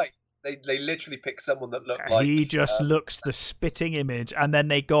role. Oh, right. They literally picked someone that looked like... He just looks the spitting image. And then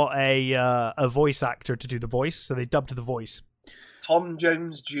they got a voice actor to do the voice, so they dubbed the voice. Tom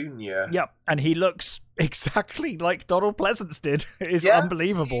Jones Jr. Yep, and he looks exactly like Donald Pleasence did. It's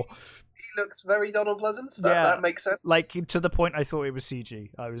unbelievable. He looks very Donald Pleasence. That makes sense. Like, to the point I thought it was CG.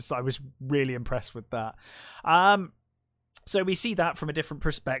 I was really impressed with that. So we see that from a different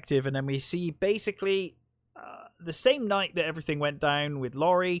perspective, and then we see basically the same night that everything went down with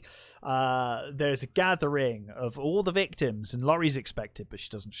Laurie, there's a gathering of all the victims, and Laurie's expected, but she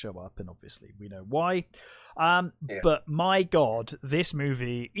doesn't show up, and obviously we know why. But my God, this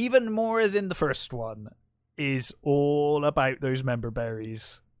movie, even more than the first one, is all about those member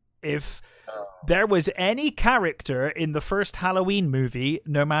berries. If there was any character in the first Halloween movie,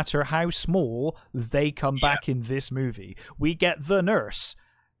 no matter how small, they come back in this movie. We get the nurse,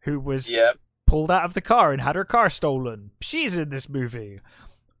 who was pulled out of the car and had her car stolen. She's in this movie.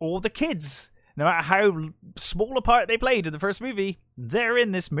 All the kids, no matter how small a part they played in the first movie, they're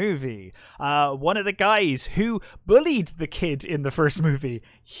in this movie. One of the guys who bullied the kid in the first movie,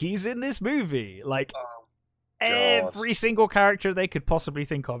 he's in this movie. Like... every single character they could possibly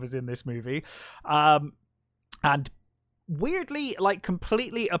think of is in this movie. And weirdly, like,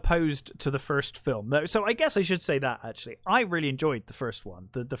 completely opposed to the first film. So I guess I should say that, actually. I really enjoyed the first one.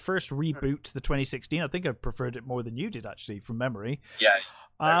 The first reboot, the 2016, I think I preferred it more than you did, actually, from memory. Yeah,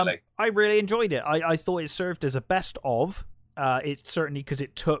 totally. I really enjoyed it. I thought it served as a best of. It's certainly because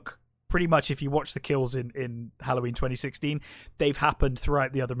it took... pretty much, if you watch the kills in Halloween 2016, they've happened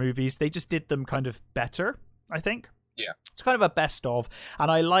throughout the other movies. They just did them kind of better, I think. Yeah. It's kind of a best of.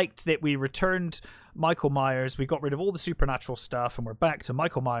 And I liked that we returned Michael Myers. We got rid of all the supernatural stuff, and we're back to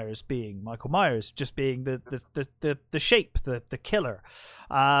Michael Myers being Michael Myers, just being the shape, the killer.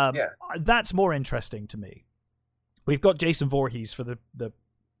 That's more interesting to me. We've got Jason Voorhees for the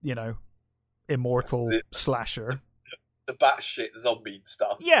immortal slasher. The batshit zombie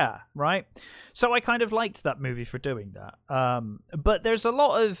stuff. Yeah, right. So I kind of liked that movie for doing that. But there's a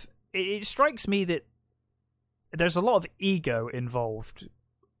lot of... It strikes me that there's a lot of ego involved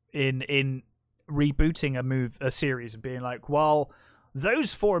in rebooting a series and being like, well,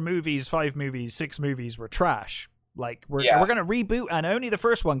 those 4 movies, 5 movies, 6 movies were trash. Like, we're going to reboot and only the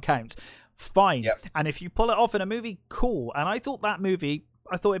first one counts. Fine. Yep. And if you pull it off in a movie, cool. And I thought that movie...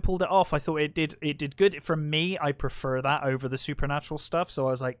 I thought it pulled it off. I thought it did good. For me, I prefer that over the supernatural stuff. So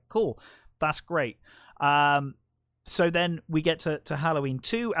I was like, cool, that's great. So then we get to Halloween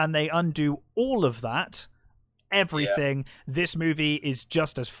 2, and they undo all of that. Everything. Yeah. This movie is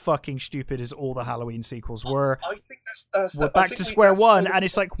just as fucking stupid as all the Halloween sequels were. I think that's we're back to square one, and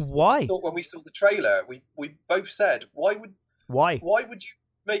it's like, why? When we saw the trailer, we both said, why would you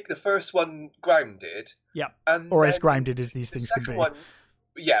make the first one grounded? Yeah, or as grounded as these things can be. One,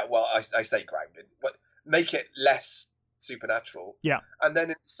 yeah, well, I say grounded, but make it less supernatural. Yeah, and then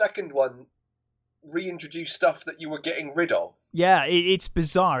in the second one, reintroduce stuff that you were getting rid of. Yeah, it's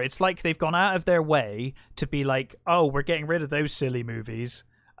bizarre. It's like they've gone out of their way to be like, oh, we're getting rid of those silly movies,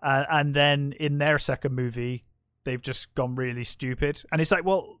 and then in their second movie, they've just gone really stupid. And it's like,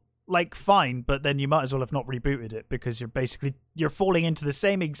 well, like, fine, but then you might as well have not rebooted it, because you're falling into the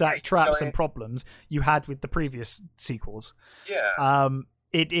same exact traps and problems you had with the previous sequels. Yeah.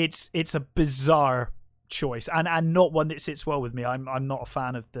 It's a bizarre choice, and not one that sits well with me. I'm not a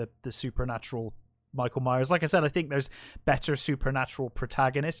fan of the supernatural Michael Myers. Like I said, I think there's better supernatural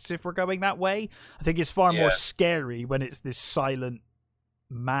protagonists if we're going that way. I think it's far more scary when it's this silent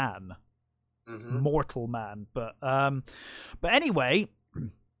man, mortal man. But anyway,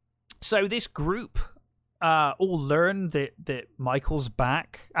 so this group all learn that Michael's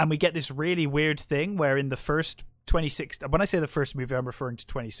back, and we get this really weird thing where in the first 2016, when I say the first movie, I'm referring to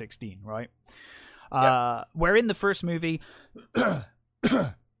 2016, right? Where in the first movie,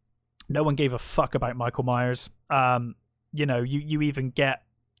 no one gave a fuck about Michael Myers. You even get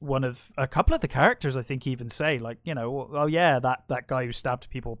a couple of the characters, I think, even say, like, oh yeah, that guy who stabbed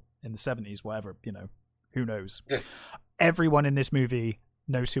people in the 70s, whatever, who knows. Yeah. Everyone in this movie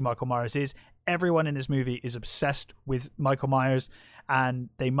knows who Michael Myers is. Everyone in this movie is obsessed with Michael Myers, and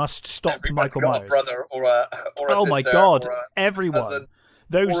they must stop Michael Myers. A brother or a oh sister, my god, or everyone. Cousin,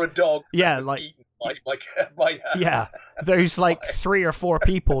 those or a dog. Yeah, like yeah, those like 3 or 4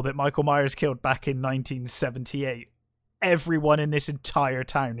 people that Michael Myers killed back in 1978. Everyone in this entire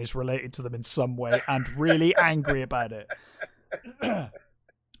town is related to them in some way and really angry about it.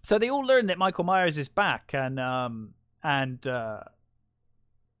 So they all learn that Michael Myers is back, and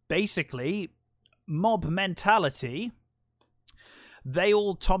basically mob mentality.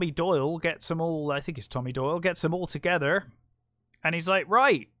 Tommy Doyle gets them all. I think it's Tommy Doyle gets them all together, and he's like,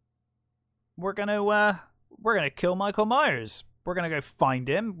 right, we're gonna kill Michael Myers. We're going to go find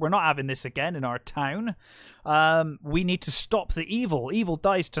him. We're not having this again in our town. We need to stop the evil. Evil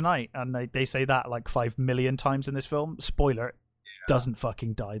dies tonight. And they say that like 5 million times in this film. Spoiler, doesn't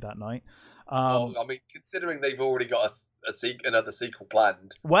fucking die that night. Well, I mean, considering they've already got another sequel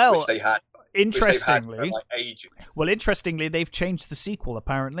planned, well, which they had, interestingly, for like ages. Well, interestingly, they've changed the sequel,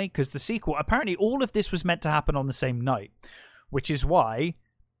 apparently, because the sequel, apparently all of this was meant to happen on the same night, which is why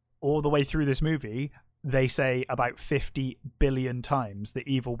all the way through this movie, they say about 50 billion times that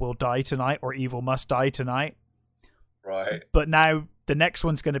evil will die tonight or evil must die tonight. Right. But now the next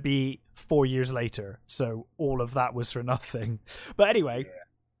one's going to be 4 years later. So all of that was for nothing. But anyway,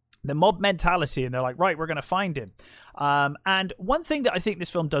 the mob mentality, and they're like, right, we're going to find him. And one thing that I think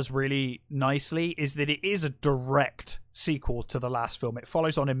this film does really nicely is that it is a direct sequel to the last film. It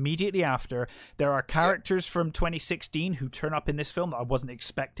follows on immediately after. There are characters from 2016 who turn up in this film that I wasn't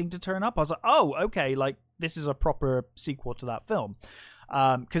expecting to turn up. I was like, oh, okay, like this is a proper sequel to that film.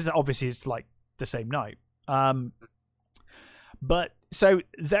 Because obviously it's like the same night. But so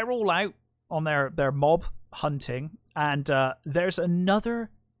they're all out on their mob hunting, and there's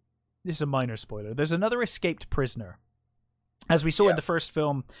another. This is a minor spoiler. There's another escaped prisoner. As we saw in the first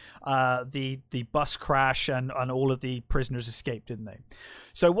film, the bus crash and all of the prisoners escaped, didn't they?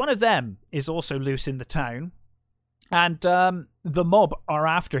 So one of them is also loose in the town, and the mob are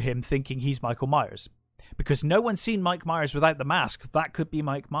after him thinking he's Michael Myers. Because no one's seen Mike Myers without the mask. That could be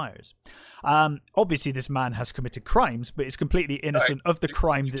Mike Myers. Obviously, this man has committed crimes, but is completely innocent of the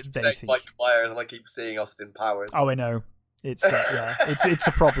crime that they think. Mike Myers, and I keep seeing Austin Powers. Oh, I know. It's it's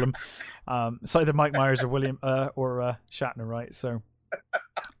a problem. It's either Mike Myers or William or Shatner, right? So,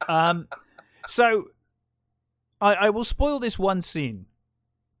 I will spoil this one scene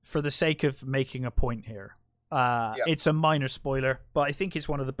for the sake of making a point here. It's a minor spoiler, but I think it's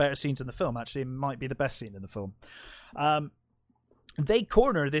one of the better scenes in the film. Actually, it might be the best scene in the film. They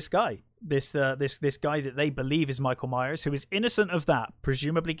corner this guy, this guy that they believe is Michael Myers, who is innocent of that,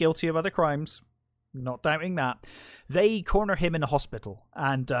 presumably guilty of other crimes. Not doubting that. They corner him in a hospital,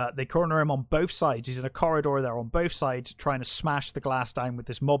 and they corner him on both sides. He's in a corridor there on both sides, trying to smash the glass down with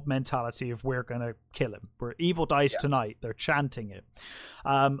this mob mentality of we're going to kill him. Where evil dies tonight. They're chanting it.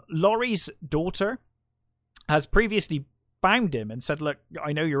 Laurie's daughter has previously found him and said, look,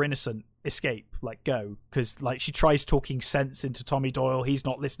 I know you're innocent. Escape. Like, go. Because like she tries talking sense into Tommy Doyle. He's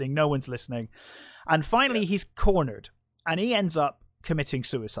not listening. No one's listening. And finally, he's cornered, and he ends up committing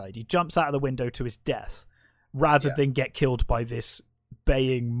suicide. He jumps out of the window to his death rather than get killed by this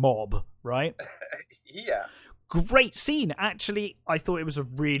baying mob, right? Great scene. Actually, I thought it was a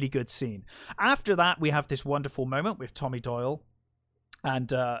really good scene. After that, we have this wonderful moment with Tommy Doyle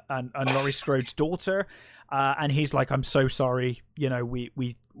and Laurie Strode's daughter, and he's like, I'm so sorry, you know,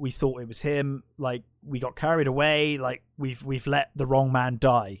 we thought it was him, like we got carried away, like we've let the wrong man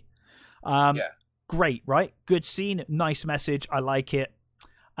die. Great, right? Good scene, nice message, I like it.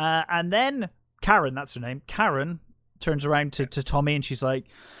 And then Karen, that's her name, Karen turns around to Tommy and she's like,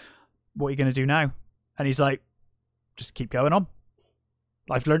 what are you going to do now? And he's like, just keep going on.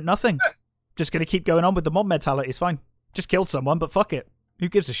 I've learned nothing. Just going to keep going on with the mob mentality, it's fine. Just killed someone, but fuck it. Who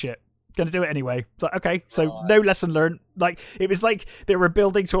gives a shit? Gonna do it anyway. It's like, okay, so no lesson learned. Like, it was like they were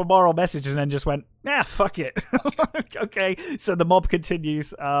building to a moral message and then just went, fuck it. Okay, so the mob continues,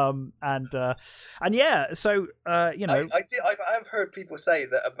 so you know, I've heard people say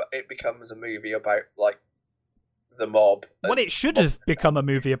that it becomes a movie about like the mob. Well, it should have become a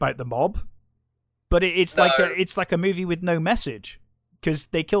movie about the mob, but it's like a movie with no message. Because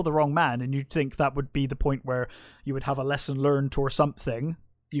they kill the wrong man, and you'd think that would be the point where you would have a lesson learned or something.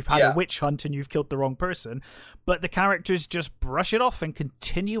 You've had a witch hunt and you've killed the wrong person. But the characters just brush it off and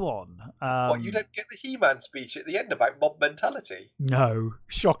continue on. What, you don't get the He-Man speech at the end about mob mentality? No.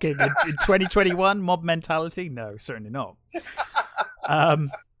 Shocking. In 2021, mob mentality? No, certainly not.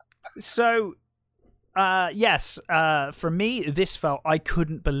 Yes, for me, this felt... I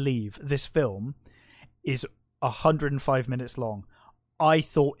couldn't believe this film is 105 minutes long. I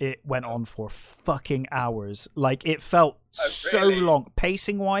thought it went on for fucking hours. Like, it felt so long.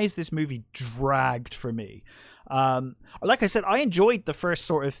 Pacing-wise, this movie dragged for me. Like I said, I enjoyed the first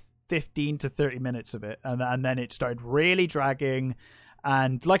sort of 15 to 30 minutes of it, and then it started really dragging.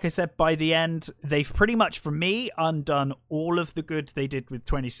 And like I said, by the end, they've pretty much, for me, undone all of the good they did with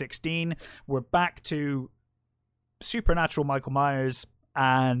 2016. We're back to supernatural Michael Myers,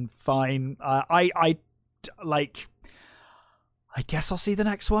 and fine. I guess I'll see the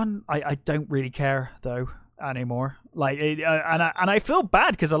next one. I don't really care though anymore. Like, and I feel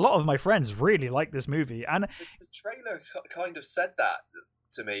bad because a lot of my friends really like this movie, and the trailer kind of said that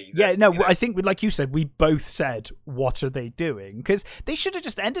to me. Yeah, no, I think, like you said, we both said, "What are they doing?" Because they should have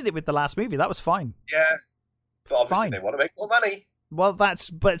just ended it with the last movie. That was fine. Yeah, but obviously they want to make more money. Well,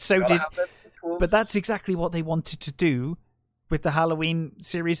 that's exactly what they wanted to do with the Halloween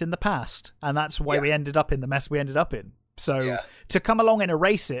series in the past, and that's why we ended up in the mess we ended up in. So to come along and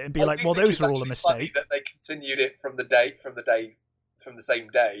erase it and be like, well, those are all a mistake. That they continued it from the same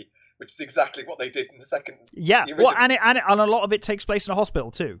day, which is exactly what they did in the second. Yeah, well, and a lot of it takes place in a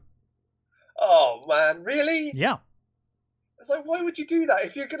hospital too. Oh man, really? Yeah. It's like, why would you do that?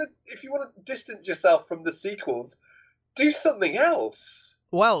 If you want to distance yourself from the sequels, do something else.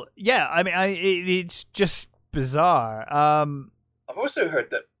 Well, yeah, I mean, it's just bizarre. I've also heard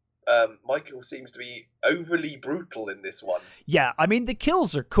that Michael seems to be overly brutal in this one. Yeah, I mean, the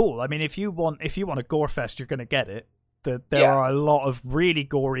kills are cool. I mean, if you want a gore fest, you're going to get it. There are a lot of really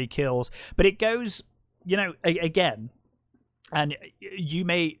gory kills, but it goes, again, and you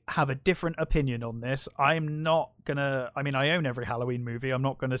may have a different opinion on this. I'm not gonna. I mean, I own every Halloween movie. I'm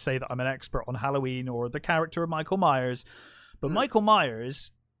not going to say that I'm an expert on Halloween or the character of Michael Myers, but Michael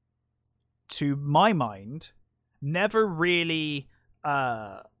Myers, to my mind, never really.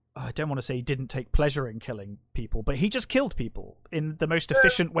 I don't want to say he didn't take pleasure in killing people, but he just killed people in the most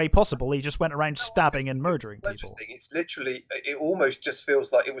efficient way possible. He just went around stabbing and murdering people. It's literally, it almost just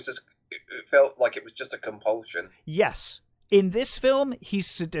feels like it felt like it was just a compulsion. Yes. In this film, he's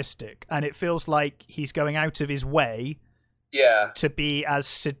sadistic, and it feels like he's going out of his way to be as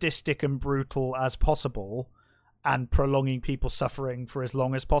sadistic and brutal as possible, and prolonging people's suffering for as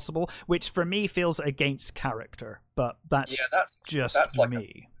long as possible, which for me feels against character. But that's like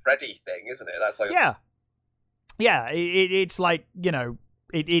me. A Freddy thing, isn't it? That's like it's like,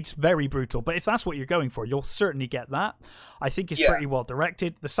 it's very brutal. But if that's what you're going for, you'll certainly get that. I think it's pretty well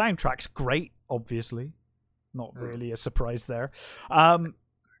directed. The soundtrack's great, obviously. Not really a surprise there.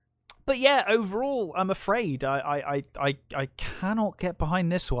 But yeah, overall, I'm afraid I cannot get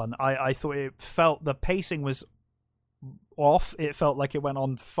behind this one. I thought it felt the pacing was off. It felt like it went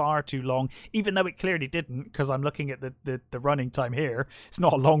on far too long, even though it clearly didn't, because I'm looking at the running time here. It's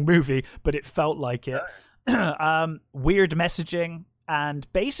not a long movie, but it felt like it. Weird messaging,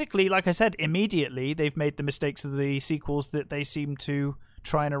 and basically, like I said, immediately they've made the mistakes of the sequels that they seem to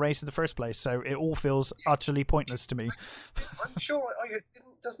try and erase in the first place, so it all feels utterly pointless to me. I'm sure,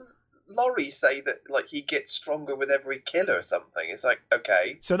 doesn't Laurie say that, like, he gets stronger with every kill or something? It's like,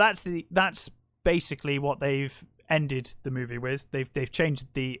 okay. So that's basically what they've ended the movie with. They've changed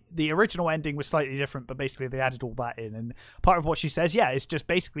the original ending was slightly different, but basically they added all that in, and part of what she says is just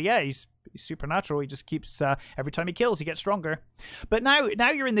basically he's supernatural. He just keeps every time he kills he gets stronger. But now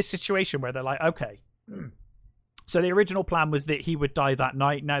you're in this situation where they're like, okay, so the original plan was that he would die that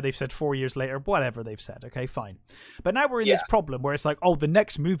night. Now they've said 4 years later, whatever they've said, okay, fine. But now we're in this problem where it's like, oh, the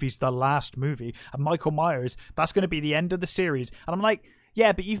next movie's the last movie, and Michael Myers, that's going to be the end of the series. And I'm like,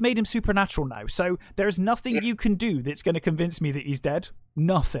 yeah, but you've made him supernatural now, so there's nothing you can do that's going to convince me that he's dead.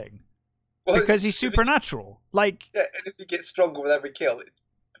 Nothing. Well, because he's supernatural. And if he gets stronger with every kill,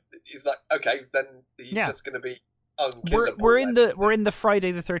 it's like, okay, then he's just going to be unkillable. We're in the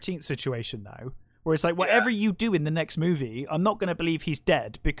Friday the 13th situation now, where it's like, whatever you do in the next movie, I'm not going to believe he's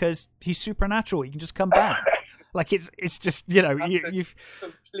dead because he's supernatural. He can just come back. Like, it's just, you've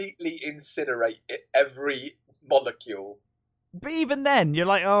completely incinerate every molecule. But even then, you're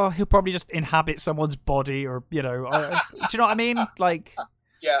like, oh, he'll probably just inhabit someone's body, or, do you know what I mean? Like,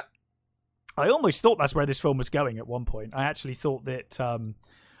 yeah. I almost thought that's where this film was going at one point. I actually thought that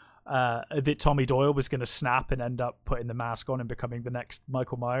that Tommy Doyle was going to snap and end up putting the mask on and becoming the next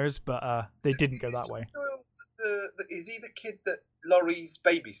Michael Myers, but they didn't go that way. Doyle, is he the kid that Laurie's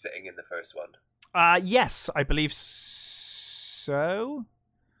babysitting in the first one? Yes, I believe so.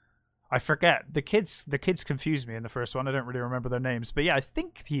 I forget. The kids confused me in the first one. I don't really remember their names, but yeah, I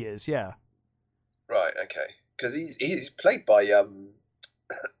think he is. Yeah. Right. Okay. Because he's played by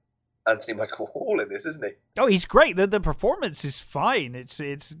Anthony Michael Hall in this, isn't he? Oh, he's great. The performance is fine. It's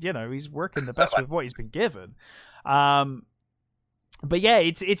he's working the best with what he's been given. But yeah,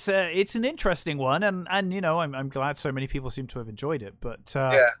 it's an interesting one, and I'm glad so many people seem to have enjoyed it. But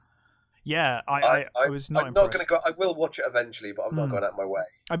yeah, I was not. I'm not going to go. I will watch it eventually, but I'm not going out of my way.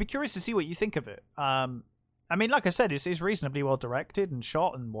 I'd be curious to see what you think of it. I mean, like I said, it's reasonably well directed and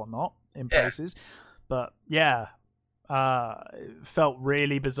shot and whatnot in places, but yeah, it felt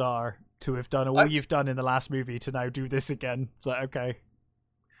really bizarre to have done all you've done in the last movie to now do this again. It's like, okay.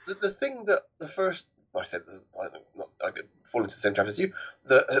 The thing that the first, I could fall into the same trap as you.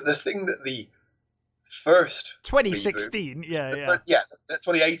 The thing that the first 2016, reboot, the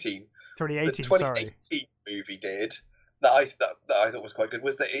 2018. 2018, the 2018 movie did that I thought was quite good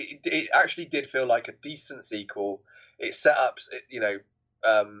was that it actually did feel like a decent sequel. It set up,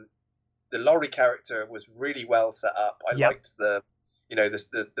 the Laurie character was really well set up. I liked the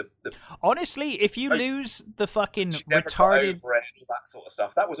honestly, if you lose the fucking retarded that sort of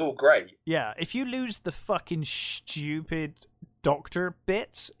stuff, that was all great. Yeah, if you lose the fucking stupid doctor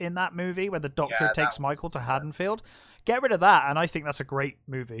bits in that movie where the doctor takes Michael to Haddonfield, get rid of that, and I think that's a great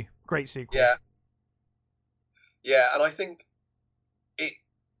movie, great sequel. Yeah, and I think it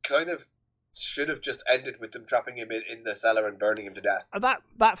kind of should have just ended with them trapping him in the cellar and burning him to death.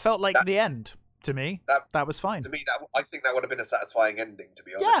 That felt like the end. To me, that was fine. To me, I think that would have been a satisfying ending. To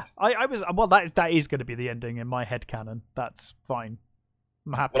be honest, yeah, I was. Well, that is going to be the ending in my headcanon. That's fine.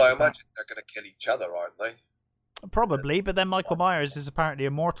 I'm happy. Well, I imagine they're going to kill each other, aren't they? Probably, but then Michael Myers is apparently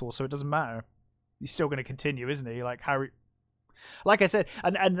immortal, so it doesn't matter. He's still going to continue, isn't he? Like Harry. Like I said,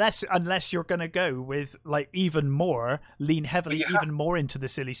 and unless you're going to go with like even more, lean heavily even more into the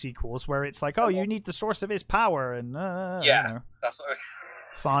silly sequels where it's like, oh, you need the source of his power, and that's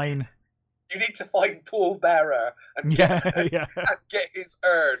fine. You need to find Paul Bearer and get his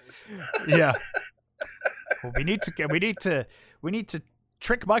urn. Yeah. Well, we need to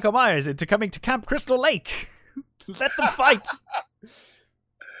trick Michael Myers into coming to Camp Crystal Lake. Let them fight.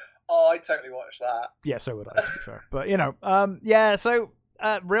 Oh, I totally watched that. Yeah, so would I, to be fair. But so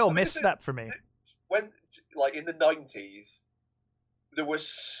real misstep for me. When in the 90s, there were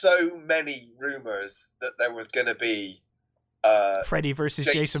so many rumors that there was going to be Freddy versus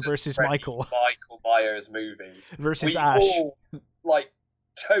Jason versus Michael Myers movie versus we Ash. All,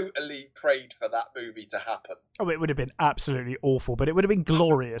 totally prayed for that movie to happen. Oh, it would have been absolutely awful, but it would have been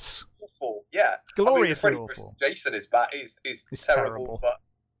glorious. Awful, yeah, gloriously awful. Versus Jason is bad. Is terrible, but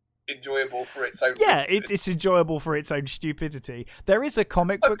enjoyable for its own. Yeah, it's enjoyable for its own stupidity. There is a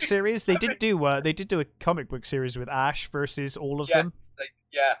comic book series. They did do a comic book series with Ash versus all of them.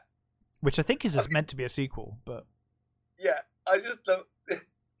 Which I think is meant to be a sequel, but. Yeah, I just love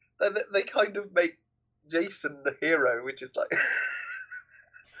they kind of make Jason the hero, which is like.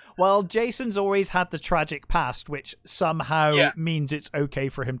 Well, Jason's always had the tragic past, which somehow means it's okay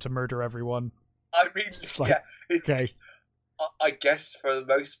for him to murder everyone. I mean, okay. I guess for the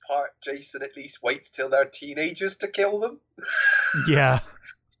most part, Jason at least waits till they're teenagers to kill them. Yeah,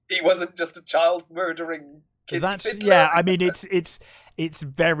 he wasn't just a child murdering kid. I mean, it's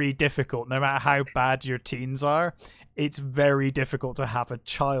very difficult, no matter how bad your teens are. It's very difficult to have a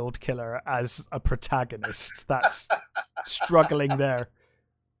child killer as a protagonist. That's struggling there.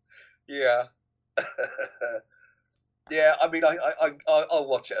 Yeah. Yeah, I mean, I'll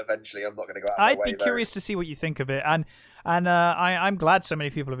watch it eventually. I'm not going to go out. I'd be curious to see what you think of it, and I'm glad so many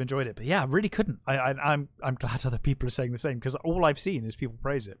people have enjoyed it. But yeah, I really couldn't. I'm glad other people are saying the same because all I've seen is people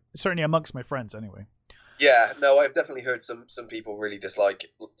praise it. Certainly amongst my friends, anyway. Yeah, no, I've definitely heard some people really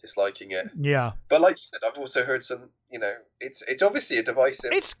disliking it. Yeah, but like you said, I've also heard some. It's obviously a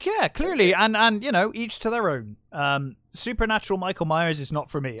divisive. It's clearly, and each to their own. Supernatural Michael Myers is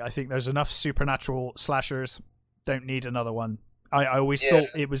not for me. I think there's enough supernatural slashers. Don't need another one. I always thought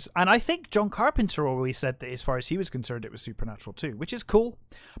it was, and I think John Carpenter always said that as far as he was concerned, it was supernatural too, which is cool.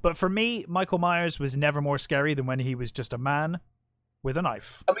 But for me, Michael Myers was never more scary than when he was just a man with a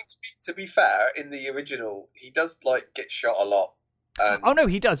knife. I mean, to be fair, in the original, he does get shot a lot. Oh no,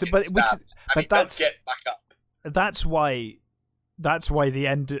 he does, but that's get back up. That's why the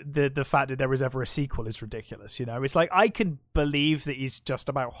end, the fact that there was ever a sequel is ridiculous. It's like I can believe that he's just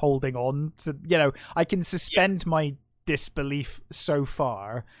about holding on to. I can suspend my disbelief so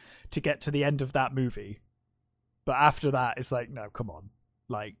far to get to the end of that movie, but after that, it's like, no, come on,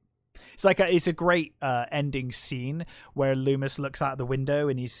 it's a great ending scene where Loomis looks out the window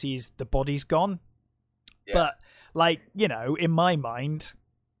and he sees the body's gone. Yeah. But in my mind,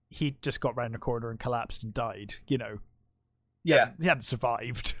 he just got round the corner and collapsed and died. He hadn't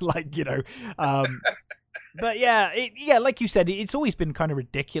survived. But yeah, like you said, it's always been kind of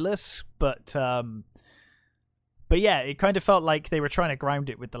ridiculous. But yeah, it kind of felt like they were trying to ground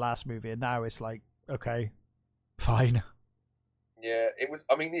it with the last movie, and now it's like, okay, fine. Yeah, it was.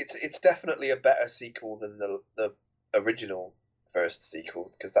 I mean, it's definitely a better sequel than the original first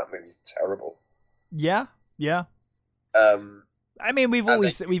sequel, because that movie's terrible. Yeah, yeah. I mean, we've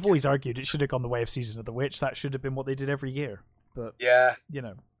always argued it should have gone the way of Season of the Witch. That should have been what they did every year. But yeah, you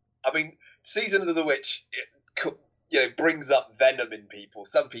know, I mean, Season of the Witch, brings up venom in people.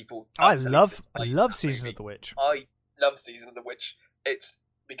 Some people. I love Season of the Witch. I love Season of the Witch. It's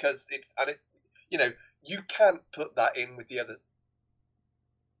because you can't put that in with the other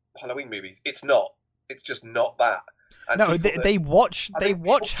Halloween movies. It's not. It's just not that. And no, they watch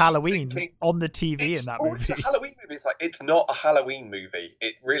Halloween on the TV in that movie. It's a Halloween movie. It's like, it's not a Halloween movie.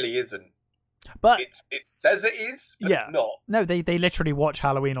 It really isn't. But it says it is, but it's not. No, they literally watch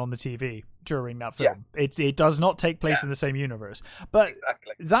Halloween on the TV during that film. Yeah. It does not take place in the same universe. But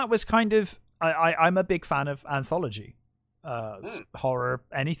exactly. That was kind of I'm a big fan of anthology, horror,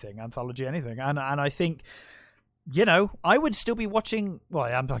 anthology, anything, and I think. I would still be watching. Well,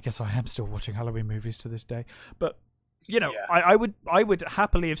 I guess I am still watching Halloween movies to this day. But I would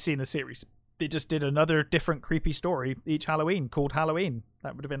happily have seen a series. They just did another different creepy story each Halloween called Halloween.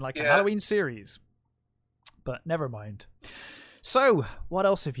 That would have been like a Halloween series. But never mind. So, what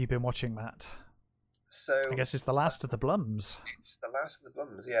else have you been watching, Matt? So I guess it's The Last of the Blums. It's The Last of the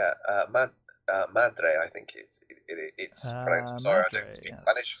Blums, yeah. Madre, I think it's pronounced. I'm sorry, I don't speak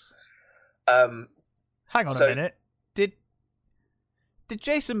Spanish. Hang on a minute. Did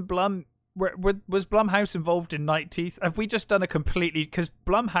Jason Blum was Blumhouse involved in Night Teeth? Have we just done a completely, because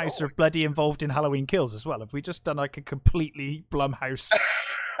Blumhouse are bloody involved in Halloween Kills as well? Have we just done like a completely Blumhouse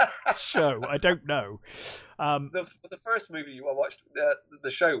show? I don't know. The first movie I watched,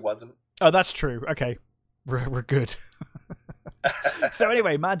 the show wasn't. Oh, that's true. Okay, we're good. So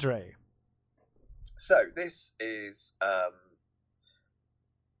anyway, Madre. So this is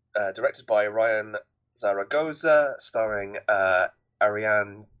directed by Ryan Zaragoza, starring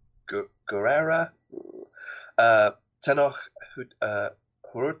Ariane Guerrera, Tenoch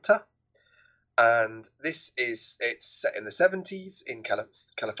Huerta, and it's set in the 70s in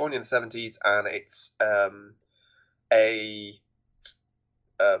California in the 70s, and it's a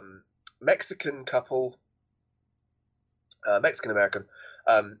Mexican couple, Mexican American.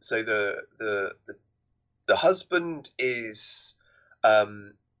 So the husband is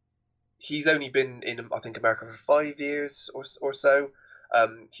he's only been in, I think, America for 5 years or so.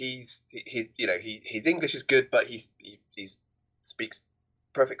 His English is good, but he speaks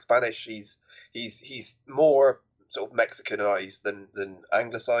perfect Spanish. He's more sort of Mexicanized than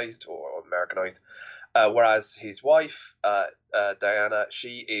Anglicized or Americanized. Whereas his wife, Diana,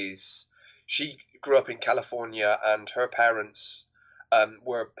 she grew up in California, and her parents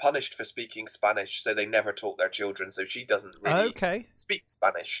were punished for speaking Spanish, so they never taught their children. So she doesn't really speak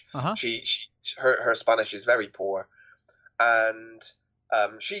Spanish. Uh-huh. Her Spanish is very poor, and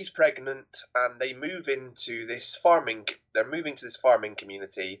she's pregnant, and they move into this farming. They're moving to this farming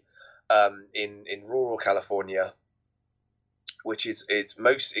community in rural California, which is it's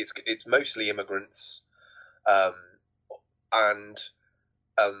mostly immigrants, and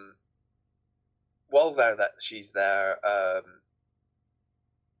while she's there.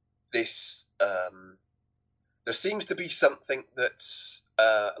 There seems to be something that's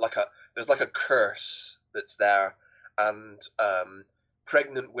there's like a curse that's there, and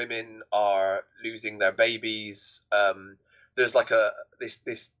pregnant women are losing their babies. There's like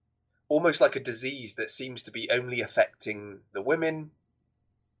this almost like a disease that seems to be only affecting the women,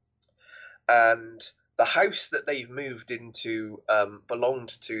 and the house that they've moved into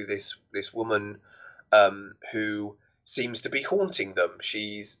belonged to this woman who seems to be haunting them.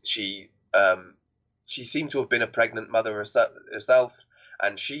 She seemed to have been a pregnant mother herself,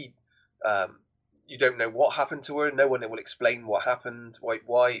 and you don't know what happened to her. No one will explain what happened. What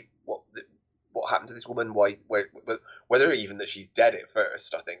happened to this woman? Whether even that she's dead at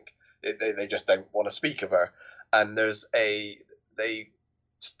first. I think they just don't want to speak of her. And they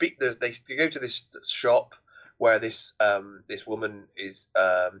go to this shop where this woman is.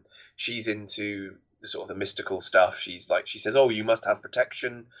 She's into the sort of the mystical stuff. She says, "Oh, you must have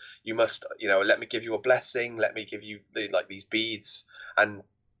protection. You must, let me give you a blessing. Let me give you these beads." And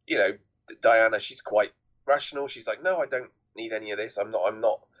Diana, she's quite rational. She's like, "No, I don't need any of this. I'm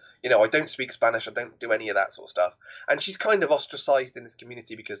not. I don't speak Spanish. I don't do any of that sort of stuff." And she's kind of ostracized in this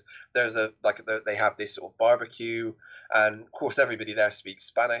community because there's they have this sort of barbecue, and of course everybody there speaks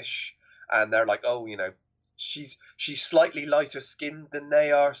Spanish, and they're like, "Oh, she's slightly lighter skinned than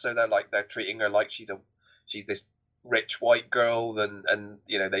they are," so they're treating her like she's this rich white girl, and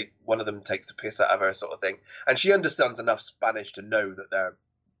one of them takes the piss out of her, sort of thing. And she understands enough Spanish to know that they're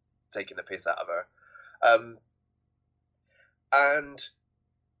taking the piss out of her. and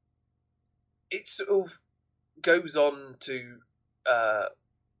it sort of goes on to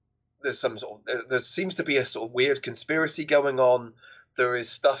there's some sort of there seems to be a sort of weird conspiracy going on. There is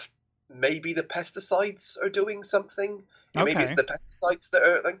stuff. Maybe the pesticides are doing something. Okay. Maybe it's the pesticides that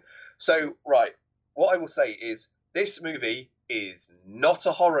are thing. So right, what I will say is this movie is not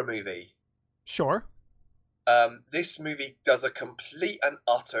a horror movie. Sure. This movie does a complete and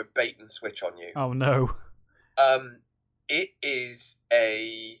utter bait and switch on you. Oh no. It is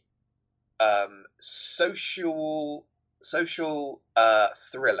a social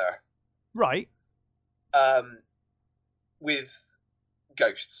thriller. Right. With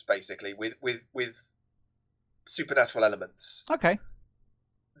ghosts, basically, with supernatural elements. Okay.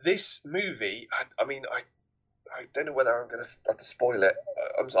 This movie, I mean, I don't know whether I'm going to have to spoil it.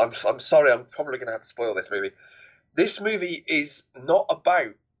 I'm sorry, I'm probably going to have to spoil this movie. This movie is not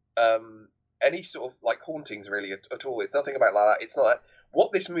about any sort of like hauntings really at all. It's nothing about like that. It's not that.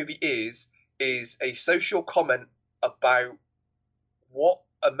 What this movie is a social comment about what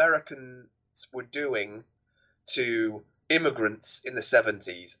Americans were doing to immigrants in the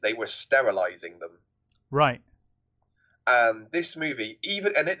 70s. They were sterilizing them. Right. And this movie,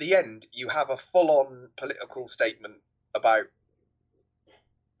 and at the end, you have a full-on political statement about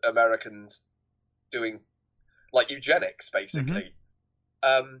Americans doing like eugenics, basically.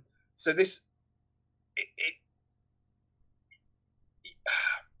 Mm-hmm. So this,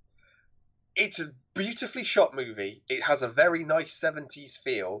 it's a beautifully shot movie. It has a very nice 70s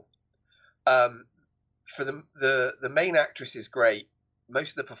feel. For the main actress is great. Most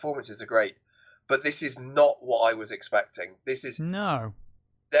of the performances are great. But this is not what I was expecting. No.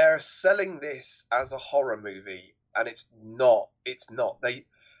 They're selling this as a horror movie, and it's not. It's not. I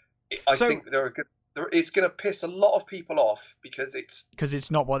think it's going to piss a lot of people off because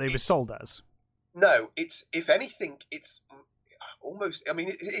it's not what they were sold as. No, it's, if anything, it's almost. I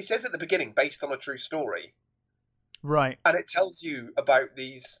mean, it says at the beginning, based on a true story, right? And it tells you about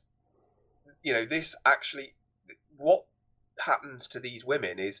these. You know, this actually, what happens to these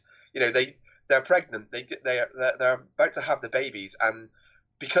women is, you know, they're pregnant. They're about to have the babies, and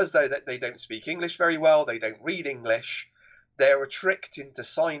because they don't speak English very well, they don't read English. They are tricked into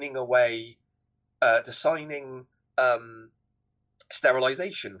signing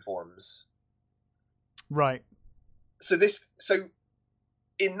sterilization forms. Right. So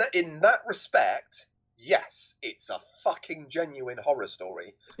in that respect, yes, it's a fucking genuine horror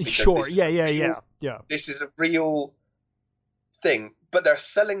story. Sure. Yeah. This is a real thing, but they're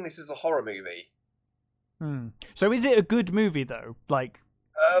selling this as a horror movie. So is it a good movie though? Like,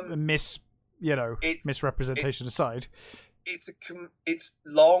 misrepresentation aside, it's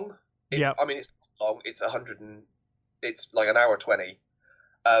long. Yeah, I mean it's long. It's it's like an hour 20.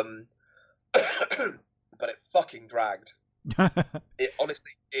 But it fucking dragged. It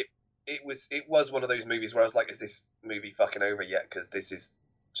honestly, it was one of those movies where I was like, is this movie fucking over yet? Because this is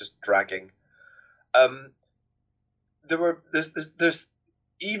just dragging. There's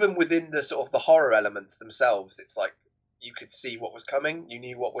even within the sort of the horror elements themselves, it's like you could see what was coming. You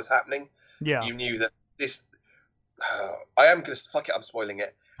knew what was happening. Yeah. You knew that this. I am gonna fuck it. I'm spoiling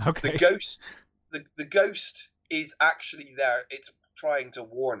it. Okay. The ghost is actually there. It's trying to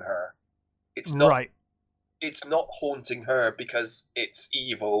warn her. It's not right. It's not haunting her because it's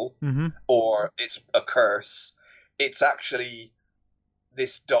evil or it's a curse. It's actually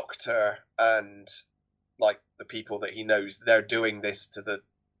this doctor and like the people that he knows. They're doing this to the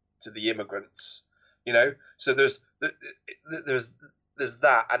immigrants, you know. So there's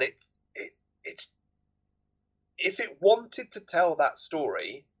that, and it's if it wanted to tell that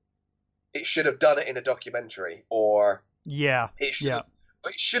story, it should have done it in a documentary, or it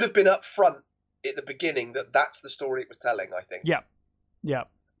should have been up front at the beginning that's the story it was telling. I think. Yeah.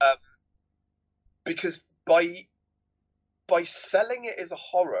 Because by selling it as a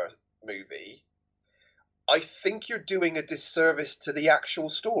horror movie, I think you're doing a disservice to the actual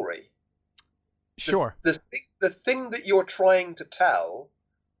story. Sure. The thing that you're trying to tell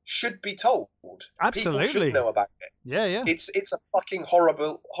should be told. Absolutely. People should know about it. Yeah. It's a fucking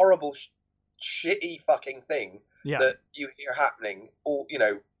horrible, shitty fucking thing that you hear happening, or you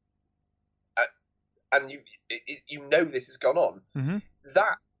know, and you know this has gone on. Mm-hmm.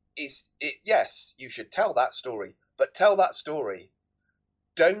 That is it. Yes, you should tell that story, but tell that story.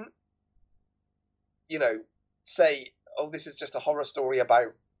 Don't, you know, say, oh, this is just a horror story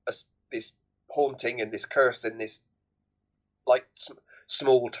about this haunting and this curse in this like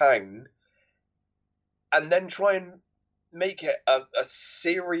small town, and then try and make it a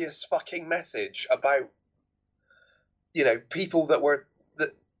serious fucking message about, you know, people that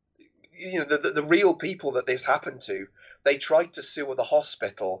the real people that this happened to, they tried to sue the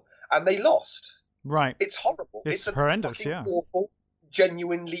hospital and they lost. Right. It's horrible. It's horrendous. Fucking awful,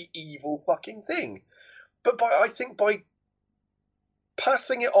 genuinely evil fucking thing. But I think by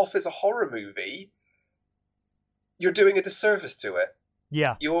passing it off as a horror movie, you're doing a disservice to it.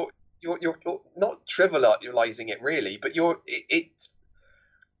 Yeah. You're not trivializing it really, but you're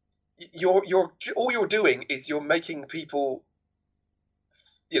all you're doing is you're making people,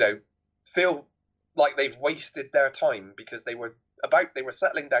 feel like they've wasted their time because they were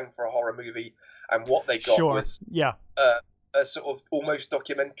settling down for a horror movie, and what they got was a sort of almost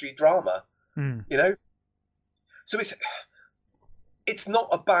documentary drama. So it's not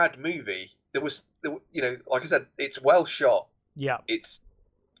a bad movie. Like I said, it's well shot. Yeah, it's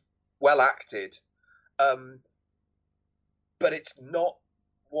well acted, but it's not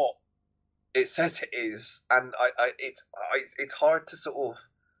what it says it is, and it's hard to sort of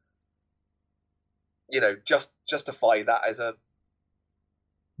justify that as a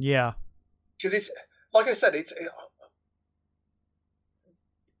because it's like I said, it's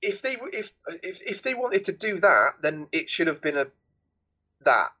if they wanted to do that, then it should have been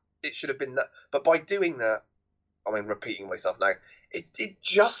it should have been that. But by doing that, I mean, repeating myself now, it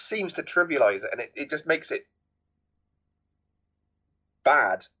just seems to trivialize it, and it just makes it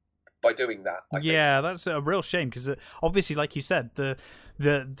bad by doing that. I think. That's a real shame because obviously, like you said, the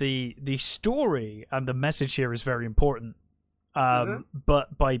story and the message here is very important.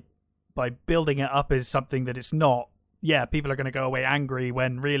 But by building it up as something that it's not, people are going to go away angry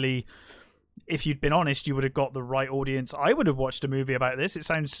when really, if you'd been honest, you would have got the right audience. I would have watched a movie about this. It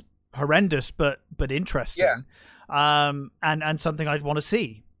sounds horrendous, but interesting. And something I'd want to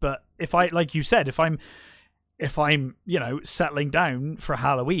see. But if I, like you said, if I'm settling down for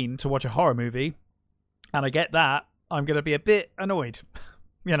Halloween to watch a horror movie, and I get that, I'm going to be a bit annoyed.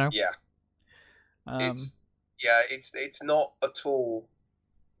 Yeah. It's not at all.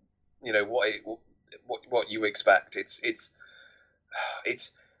 What you expect. It's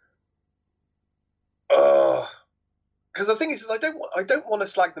because the thing is I don't want to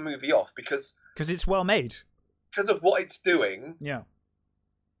slag the movie off because it's well made, because of what it's doing. Yeah,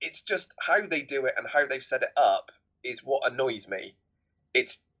 it's just how they do it and how they've set it up is what annoys me.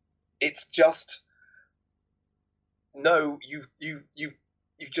 It's just no, you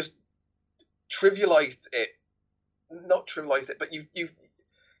just trivialized it, not trivialized it, but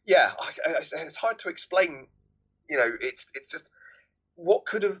it's hard to explain. It's just what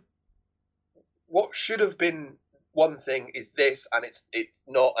should have been one thing is this, and it's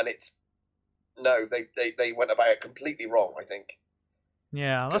not, and it's no. They went about it completely wrong. I think.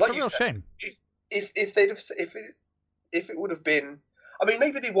 Yeah, that's a real shame. If it would have been, I mean,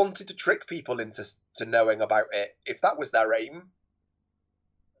 maybe they wanted to trick people into knowing about it. If that was their aim,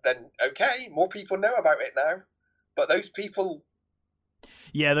 then okay, more people know about it now. But those people.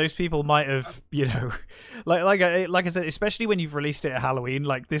 Yeah, those people might have, like I said, especially when you've released it at Halloween,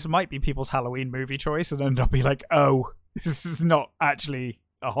 like this might be people's Halloween movie choice, and then they'll be like, "Oh, this is not actually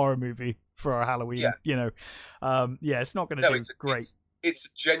a horror movie for our Halloween." Yeah. It's not going to do great. It's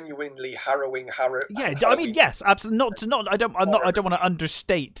genuinely harrowing. Yeah, I mean, yes, absolutely. I don't want to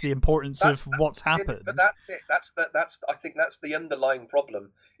understate the importance of what's happened. But that's it. I think that's the underlying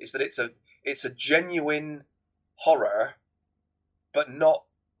problem. Is that it's a genuine horror, but not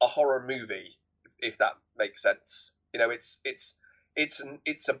a horror movie, if that makes sense.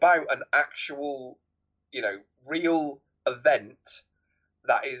 It's about an actual, real event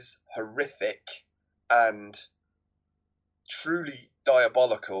that is horrific and truly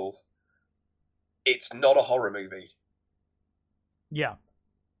diabolical. It's not a horror movie. Yeah.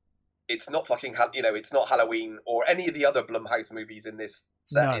 It's not fucking, it's not Halloween or any of the other Blumhouse movies in this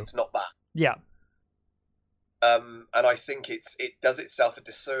set. No. It's not that. Yeah. And I think it does itself a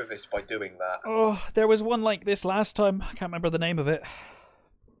disservice by doing that. Oh, there was one like this last time. I can't remember the name of it.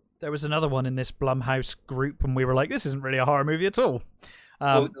 There was another one in this Blumhouse group, and we were like, "This isn't really a horror movie at all."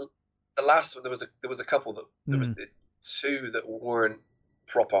 The last one, there was a couple that there was two that weren't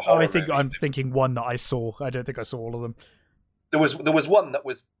proper horror. movies. I'm thinking one that I saw. I don't think I saw all of them. There was one that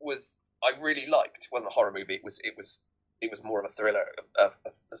was I really liked. It wasn't a horror movie. It was more of a thriller, a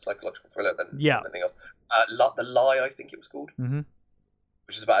psychological thriller than anything else. The Lie, I think it was called,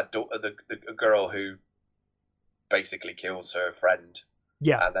 which is about a girl who basically kills her friend,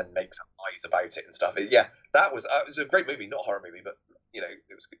 and then makes lies about it and stuff. That was it was a great movie, not a horror movie, but it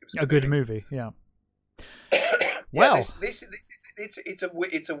was a good movie. Yeah. Well, this is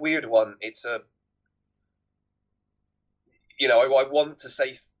it's a weird one. It's a I want to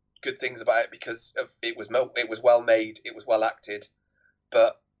say good things about it because it was well made, it was well acted,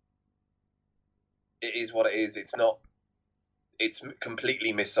 but it is what it is. It's not. It's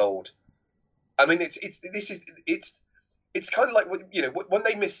completely missold. I mean, it's kind of like, you know, when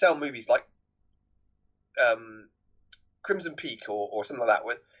they missell movies like Crimson Peak or something like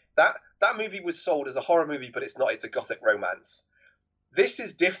that. That movie was sold as a horror movie, but it's not. It's a gothic romance. This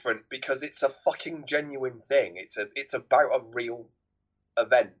is different because it's a fucking genuine thing. It's about a real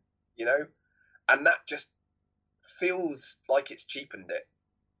event, you know, and that just feels like it's cheapened it.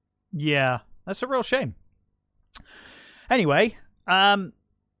 Yeah, that's a real shame. Anyway,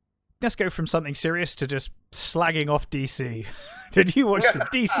 let's go from something serious to just slagging off DC. Did you watch the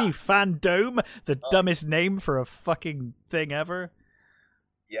DC Fandome? The dumbest name for a fucking thing ever.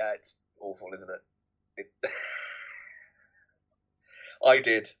 Yeah, it's awful, isn't it? I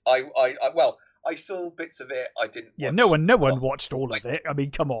did. I saw bits of it. I didn't. Yeah, no one watched all of it. I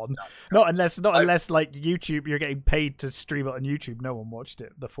mean, come on. No. Not unless like YouTube, you're getting paid to stream it on YouTube. No one watched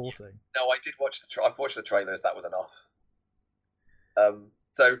it, the full thing. No, I did watch I've watched the trailers. That was enough.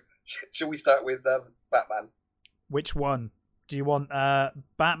 So shall we start with Batman? Which one? Do you want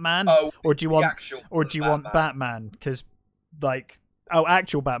Batman? Or do you want Batman? Because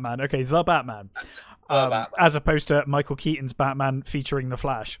actual Batman. Okay, the Batman. As opposed to Michael Keaton's Batman featuring the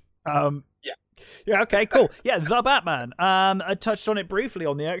Flash. Yeah, okay, cool. Yeah, the Batman. I touched on it briefly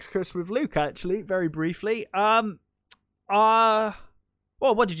on the X-Curse with Luke, actually, very briefly. Well,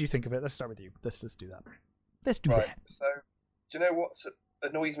 what did you think of it? Let's start with you. Let's just do that. Let's do that. So, do you know what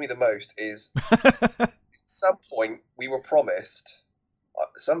annoys me the most is at some point we were promised, at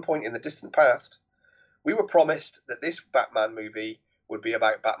some point in the distant past, we were promised that this Batman movie would be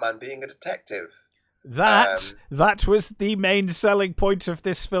about Batman being a detective. That was the main selling point of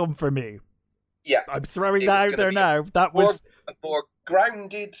this film for me. Yeah, I'm throwing that out there now. That was a more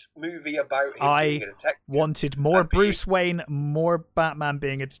grounded movie about him being a detective. Wanted more Bruce Wayne, more Batman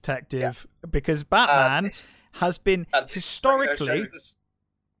being a detective, because Batman has been historically.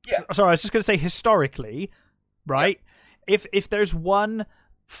 Sorry, I was just going to say historically, right? Yeah. If there's one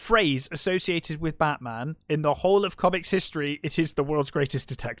phrase associated with Batman in the whole of comics history, it is the world's greatest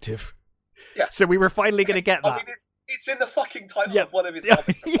detective. Yeah. So we were finally going to get that. I mean, it's in the fucking title of one of his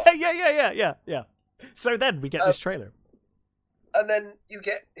comics. Yeah. So then we get this trailer. And then you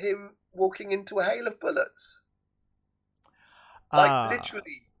get him walking into a hail of bullets. Like,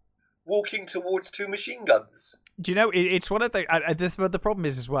 literally walking towards two machine guns. Do you know, it's one of the problem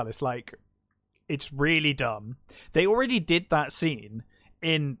is as well, it's like, it's really dumb. They already did that scene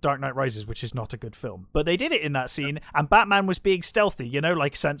in Dark Knight Rises, which is not a good film, but they did it in that scene, and Batman was being stealthy, you know,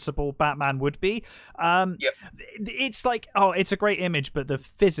 like sensible Batman would be. It's like, it's a great image, but the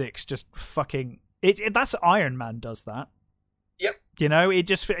physics just fucking that's Iron Man does that. Yep. You know, it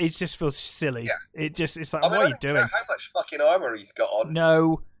just feels silly. Yeah. It's like, what are you doing? Know how much fucking armor he's got on?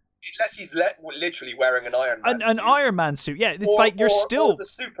 No. Unless he's literally wearing an Iron Man suit. An Iron Man suit, yeah. It's like you're still or the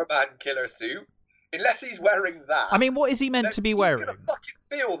Superman killer suit. Unless he's wearing that. I mean, what is he meant to be wearing? He's gonna fucking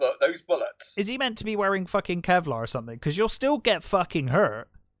feel those bullets. Is he meant to be wearing fucking Kevlar or something? Because you'll still get fucking hurt.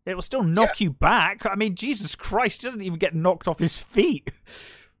 It will still knock you back. I mean, Jesus Christ, he doesn't even get knocked off his feet.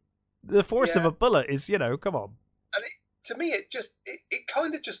 The force of a bullet is, come on. And to me, it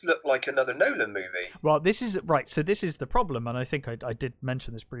kind of just looked like another Nolan movie. Well, this is right. So this is the problem, and I think I did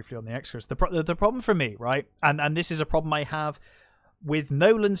mention this briefly on the X-Curse. The problem for me, right, and this is a problem I have with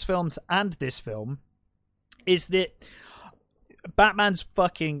Nolan's films and this film, is that Batman's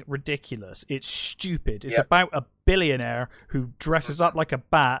fucking ridiculous. It's stupid. It's about a billionaire who dresses up like a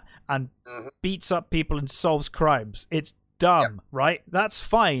bat and beats up people and solves crimes. It's dumb, right? That's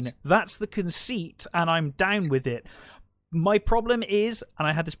fine. That's the conceit, and I'm down with it. My problem is, and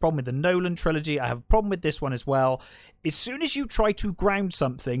I had this problem with the Nolan trilogy, I have a problem with this one as well, as soon as you try to ground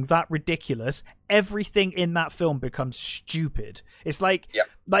something that ridiculous, everything in that film becomes stupid. It's like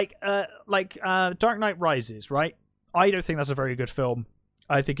Dark Knight Rises, right? I don't think that's a very good film.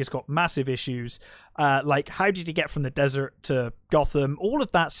 I think it's got massive issues. Like, how did he get from the desert to Gotham? All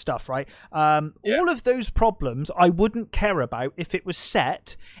of that stuff, right? All of those problems I wouldn't care about if it was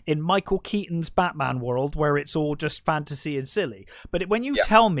set in Michael Keaton's Batman world where it's all just fantasy and silly. But when you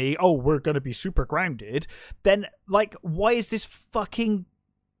tell me, we're going to be super grounded, then, like, why is this fucking,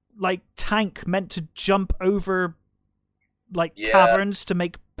 like, tank meant to jump over, like, caverns to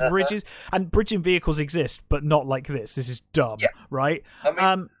make bridges? And bridging vehicles exist, but not like this. This is dumb, right?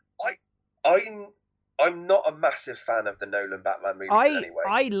 I mean, I'm not a massive fan of the Nolan Batman movies anyway.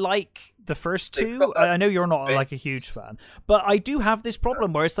 I like the first two. I know you're not like a huge fan, but I do have this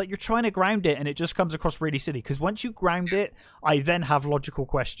problem where it's like you're trying to ground it and it just comes across really silly. Because once you ground it, I then have logical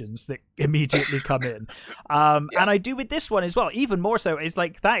questions that immediately come in. And I do with this one as well. Even more so, is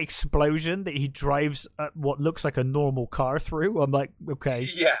like that explosion that he drives what looks like a normal car through. I'm like, okay.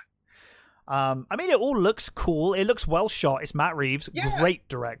 Yeah. I mean, it all looks cool. It looks well shot. It's Matt Reeves, great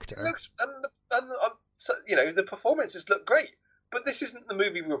director. It looks, and so, you know, the performances look great, but this isn't the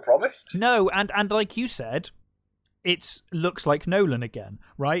movie we were promised. No, and like you said, it looks like Nolan again,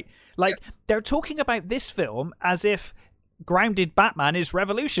 right? Like they're talking about this film as if grounded Batman is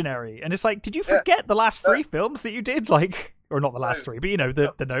revolutionary, and it's like, did you forget the last three films that you did? Like, or not the last three, but you know,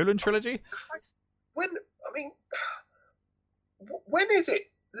 the Nolan trilogy. Christ, when is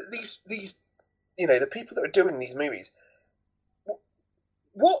it these you know, the people that are doing these movies?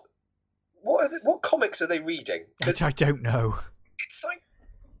 What comics are they reading? I don't know. It's like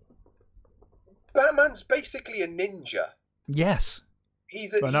Batman's basically a ninja. Yes.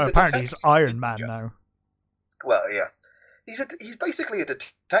 Apparently he's Iron Man now. Well, yeah. He's basically a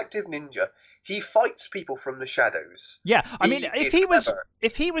detective ninja. He fights people from the shadows. Yeah, I mean,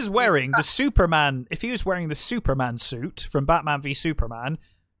 if he was wearing the Superman suit from Batman v Superman,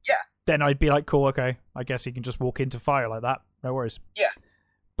 then I'd be like, cool, okay. I guess he can just walk into fire like that. No worries. Yeah.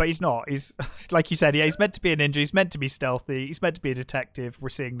 But he's not. He's, like you said, he's meant to be a ninja. He's meant to be stealthy. He's meant to be a detective. We're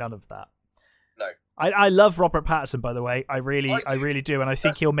seeing none of that. No. I love Robert Pattinson, by the way. I really do, and I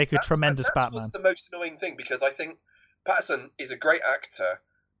think he'll make a tremendous Batman. That's the most annoying thing, because I think Pattinson is a great actor,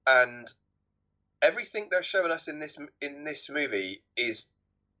 and everything they're showing us in this movie is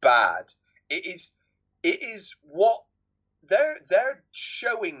bad. It is what they're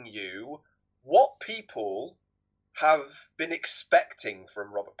showing you what people have been expecting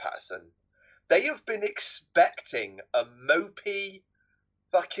from Robert Pattinson. They have been expecting a mopey,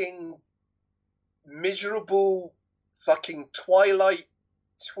 fucking miserable, fucking Twilight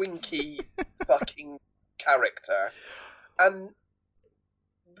Twinkie fucking character, and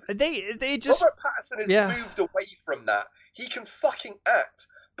they just Robert Pattinson has moved away from that. He can fucking act,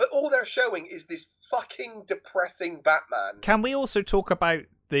 but all they're showing is this fucking depressing Batman. Can we also talk about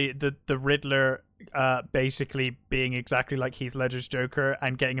the Riddler basically being exactly like Heath Ledger's Joker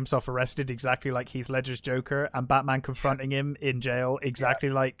and getting himself arrested exactly like Heath Ledger's Joker, and Batman confronting him in jail exactly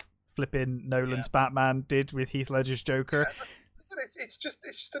like flipping Nolan's Batman did with Heath Ledger's Joker?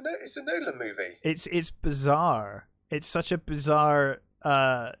 It's a Nolan movie. It's bizarre. It's such a bizarre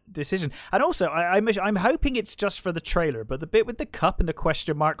decision. And also, I'm hoping it's just for the trailer, but the bit with the cup and the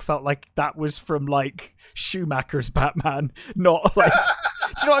question mark felt like that was from like Schumacher's Batman, not like. Do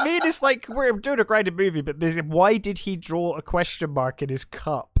you know what I mean? It's like we're doing a grounded movie, but why did he draw a question mark in his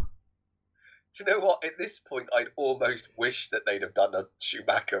cup? Do you know what? At this point, I'd almost wish that they'd have done a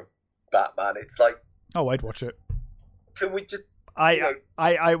Schumacher Batman. It's like, oh, I'd watch it. Can we just? I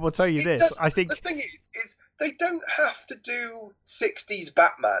will tell you this. I think the thing is they don't have to do 60s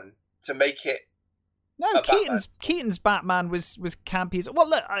Batman to make it. No, Keaton's Batman was campy. Well,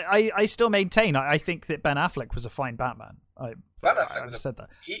 look, I still maintain I think that Ben Affleck was a fine Batman. I've said that.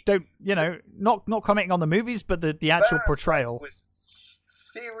 Not commenting on the movies, but the actual portrayal was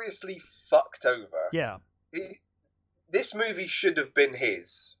seriously fucked over. Yeah, this movie should have been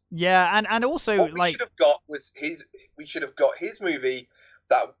his. Yeah, and also what we should have got was his. We should have got his movie.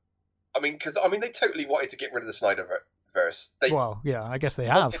 Because they totally wanted to get rid of the Snyderverse. I guess they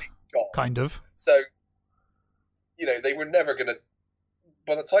have kind of. So, they were never gonna.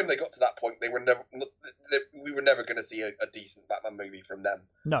 By the time they got to that point, we were never going to see a decent Batman movie from them.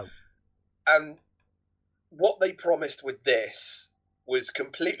 No. And what they promised with this was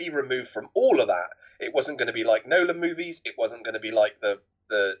completely removed from all of that. It wasn't going to be like Nolan movies. It wasn't going to be like the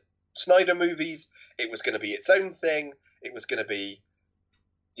Snyder movies. It was going to be its own thing. It was going to be,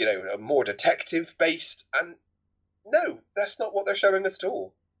 a more detective based. And no, that's not what they're showing us at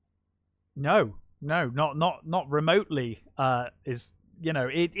all. No, not remotely. It's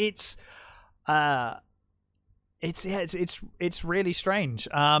really strange.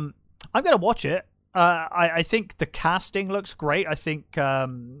 I'm gonna watch it. I think the casting looks great. I think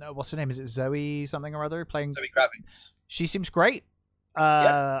what's her name? Is it Zoe something or other playing Zoe Kravitz? She seems great.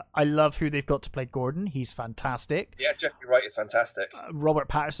 I love who they've got to play Gordon. He's fantastic. Yeah, Jeffrey Wright is fantastic. Robert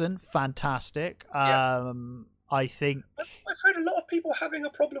Pattinson, fantastic. I think I've heard a lot of people having a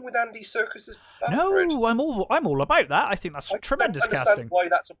problem with Andy Serkis's Alfred. No, I'm all about that. I think that's tremendous casting. I understand why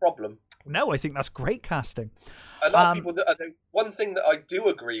that's a problem. No, I think that's great casting. A lot of people. One thing that I do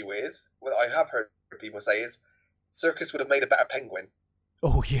agree with, what I have heard people say, is Serkis would have made a better Penguin.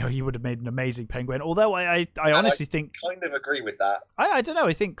 Oh yeah, he would have made an amazing Penguin. Although I honestly think kind of agree with that. I don't know.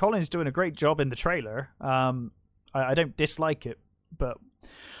 I think Colin's doing a great job in the trailer. I don't dislike it, but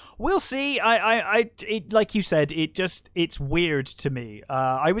we'll see. It, like you said, it's weird to me.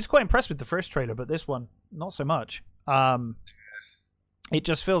 I was quite impressed with the first trailer, but this one not so much. It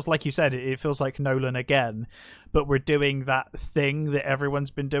just feels like you said, it feels like Nolan again, but we're doing that thing that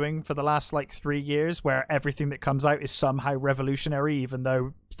everyone's been doing for the last 3 years, where everything that comes out is somehow revolutionary, even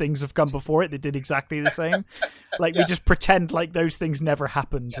though things have come before it that did exactly the same. We just pretend like those things never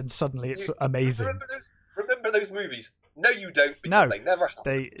happened, and suddenly it's amazing. Remember those movies? No, you don't. Because they never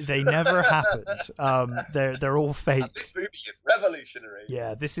happened. They never happened. They're all fake. And this movie is revolutionary.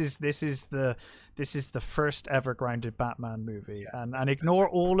 Yeah, this is the first ever grounded Batman movie, and ignore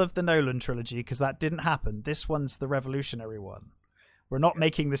all of the Nolan trilogy because that didn't happen. This one's the revolutionary one. We're not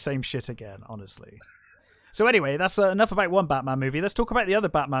making the same shit again, honestly. So anyway, that's enough about one Batman movie. Let's talk about the other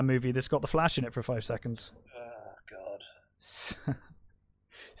Batman movie that's got the Flash in it for 5 seconds. Oh God.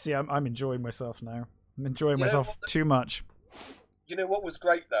 See, I'm enjoying myself now. I'm enjoying myself too much. You know what was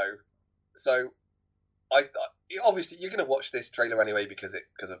great though? So, obviously you're going to watch this trailer anyway because of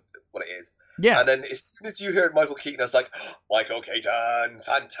what it is. Yeah. And then as soon as you heard Michael Keaton, I was like, oh, Michael Keaton,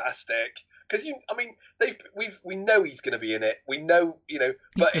 fantastic. Because we know he's going to be in it. We know, he's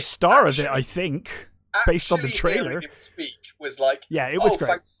the star of it, I think, based on the trailer. Hearing him speak was like, it was great.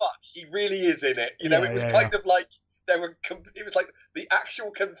 Thank fuck, he really is in it. It was kind of like. It was like the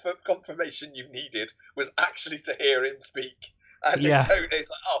actual confirmation you needed was actually to hear him speak. And it's like,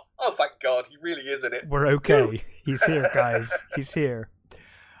 oh, thank God, he really is in it. We're okay. He's here, guys. He's here.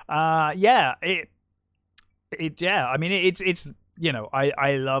 I mean, it's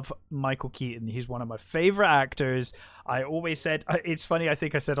I love Michael Keaton. He's one of my favorite actors. I always said, it's funny, I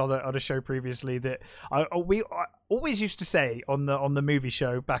think I said on a show previously that we always used to say on the movie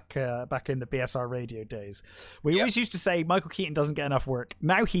show back in the BSR radio days, we always used to say Michael Keaton doesn't get enough work.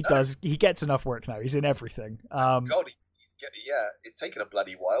 Now he does. He gets enough work now. He's in everything. God, it's taken a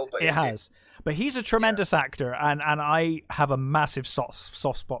bloody while, but it has. But he's a tremendous actor, and I have a massive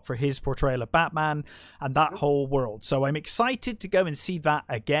soft spot for his portrayal of Batman and that whole world. So I'm excited to go and see that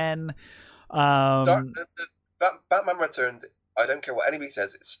again. Batman Returns, I don't care what anybody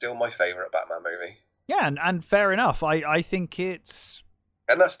says, it's still my favourite Batman movie. Yeah, and fair enough. I think it's...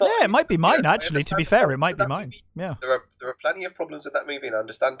 And that's not... Yeah, it might be mine, actually, to be fair. It might be mine. Movie. Yeah. There are plenty of problems with that movie, and I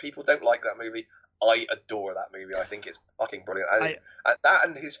understand people don't like that movie. I adore that movie. I think it's fucking brilliant. That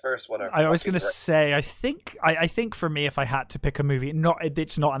and his first one are... I was going to say, I think for me, if I had to pick a movie,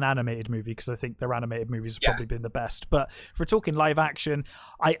 it's not an animated movie, because I think their animated movies have probably been the best. But if we're talking live action,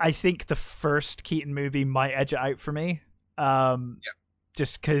 I think the first Keaton movie might edge it out for me.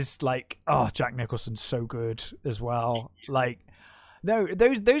 Just because, Jack Nicholson's so good as well. No,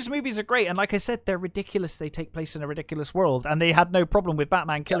 those movies are great, and like I said, they're ridiculous. They take place in a ridiculous world, and they had no problem with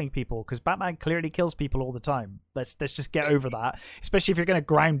Batman killing people, because Batman clearly kills people all the time. Let's just get over that, especially if you're going to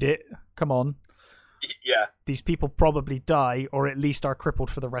ground it. Come on. Yeah. These people probably die, or at least are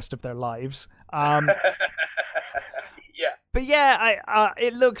crippled for the rest of their lives. But yeah,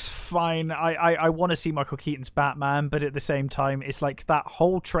 it looks fine. I want to see Michael Keaton's Batman, but at the same time, it's like that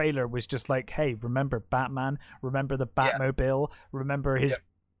whole trailer was just like, hey, remember Batman? Remember the Batmobile? Remember his...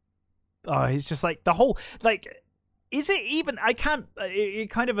 he's just like, the whole... is it even... I can't... It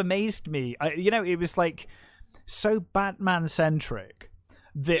kind of amazed me. It was so Batman-centric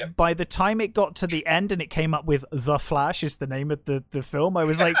that by the time it got to the end and it came up with The Flash is the name of the film, I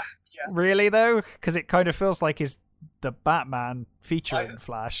was like, really though? Because it kind of feels like it's the Batman featuring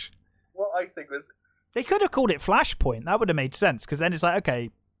Flash. What I think was... They could have called it Flashpoint. That would have made sense, because then it's like, okay,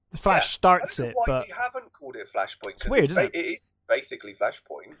 the Flash starts it, but... you haven't called it Flashpoint. It's weird, isn't it? It is basically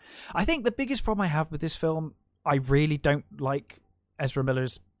Flashpoint. I think the biggest problem I have with this film, I really don't like Ezra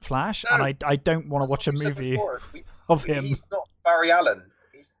Miller's Flash, and I don't want to watch a movie of him. He's not Barry Allen.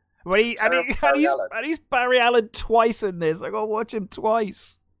 He's Barry Allen twice in this. I got to watch him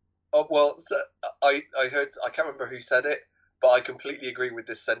twice. Oh, well, so I heard, I can't remember who said it, but I completely agree with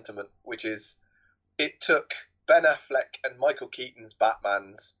this sentiment, which is, it took Ben Affleck and Michael Keaton's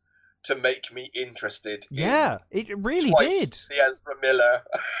Batmans to make me interested. Yeah, it really did. The Ezra Miller.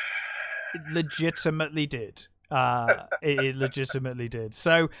 It legitimately did. It legitimately did.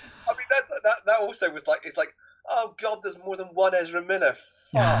 So, I mean, that also was like, it's like, oh God, there's more than one Ezra Miller.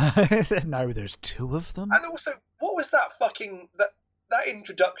 Fuck. No, there's two of them. And also, what was that fucking that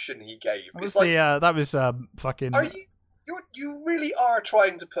introduction he gave? That was fucking. You really are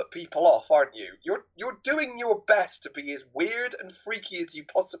trying to put people off, aren't you? You're doing your best to be as weird and freaky as you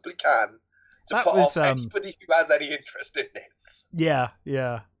possibly can. to put off anybody who has any interest in this. Yeah.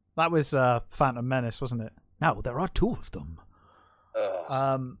 That was Phantom Menace, wasn't it? Now there are 2 of them.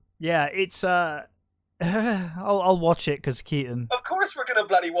 Yeah, it's I'll watch it because Keaton. Of course, we're gonna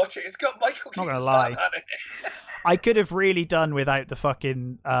bloody watch it. It's got Michael Keaton. Not gonna lie. I could have really done without the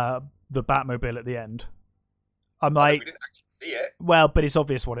fucking the Batmobile at the end. I'm like, we didn't actually see it. Well, but it's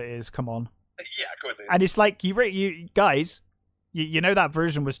obvious what it is. Come on. Yeah, of course it is. And it's like you guys, you know that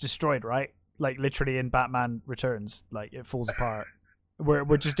version was destroyed, right? Like literally in Batman Returns, like it falls apart.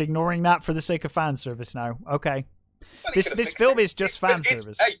 We're just ignoring that for the sake of fan service now. Okay. Well, this film is just fan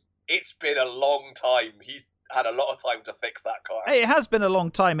service. Hey, it's been a long time. He's had a lot of time to fix that car. Hey, it has been a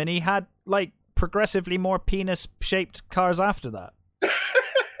long time, and he had like progressively more penis-shaped cars after that.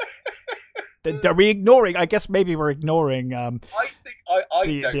 Are we ignoring? I guess maybe we're ignoring. I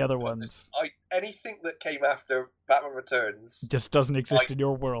think the other ones. Anything that came after Batman Returns just doesn't exist in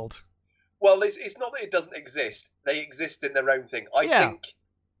your world. Well, it's not that it doesn't exist. They exist in their own thing.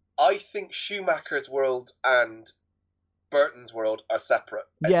 I think Schumacher's world and Burton's world are separate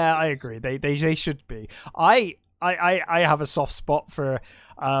entities. Yeah, I agree. They should be. I have a soft spot for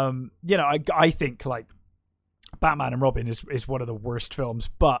I think like Batman and Robin is one of the worst films,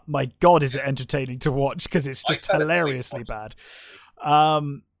 but my god is it entertaining to watch because it's just hilariously bad.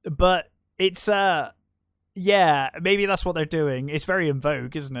 But it's maybe that's what they're doing. It's very in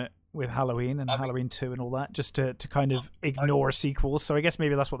vogue, isn't it? With Halloween and Halloween 2 and all that, just to kind of ignore sequels. So I guess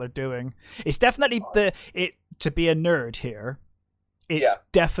maybe that's what they're doing. It's definitely to be a nerd here. It's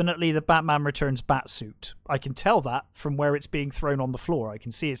definitely the Batman Returns Batsuit. I can tell that from where it's being thrown on the floor. I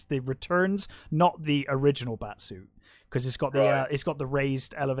can see it's the Returns, not the original Batsuit, because it's got the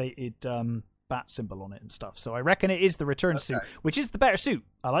raised, elevated bat symbol on it and stuff. So I reckon it is the Returns suit, which is the better suit.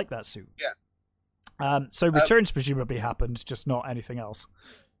 I like that suit. Yeah. So Returns presumably happened, just not anything else.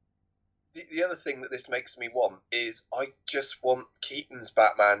 The other thing that this makes me want is I just want Keaton's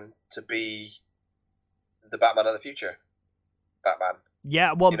Batman to be the Batman of the future. Batman.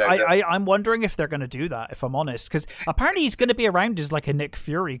 Yeah, well, I'm wondering if they're going to do that, if I'm honest, because apparently he's going to be around as like a Nick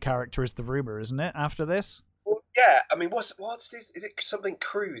Fury character is the rumor, isn't it, after this? Well, yeah, I mean, what's this? Is it something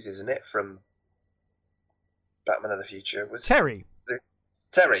Cruise, isn't it, from Batman of the Future? Terry.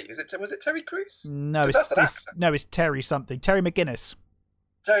 Terry. Was it Terry Crews? No, it's Terry something. Terry McGinnis.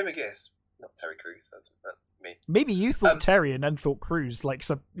 Terry McGinnis. Not Terry Crews. That's me. Maybe you thought Terry and then thought Crews, like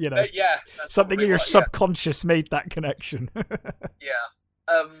some, something in your subconscious made that connection. Yeah.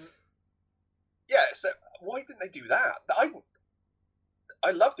 So why didn't they do that?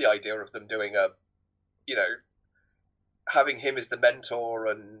 I love the idea of them doing having him as the mentor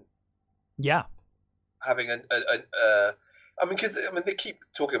and having because they keep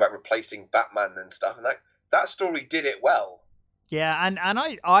talking about replacing Batman and stuff, and that story did it well. Yeah, and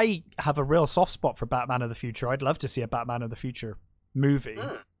I have a real soft spot for Batman of the Future. I'd love to see a Batman of the Future movie.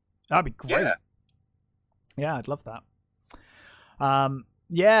 That'd be great. Yeah, I'd love that.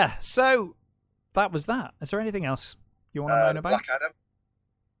 So that was that. Is there anything else you want to know about? Black Adam.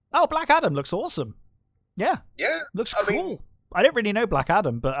 Oh, Black Adam looks awesome. Yeah. Looks cool. I didn't really know Black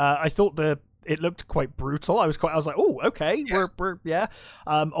Adam, but I thought it looked quite brutal. I was like, oh, okay, we're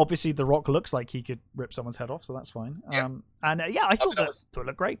obviously The Rock looks like he could rip someone's head off, so that's fine. I thought that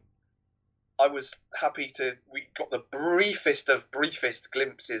looked great. I was happy we got the briefest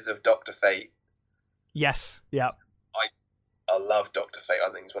glimpses of Dr. Fate. Yes, yeah. I love Dr. Fate.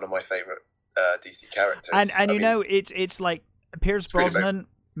 I think he's one of my favorite DC characters. And it's like Pierce Brosnan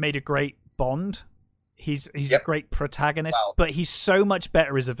made a great Bond. He's a great protagonist, but he's so much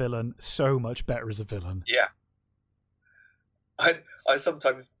better as a villain. Yeah. I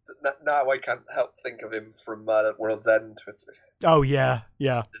sometimes now I can't help think of him from World's End. Oh yeah.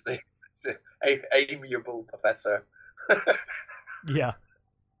 The amiable professor. Yeah.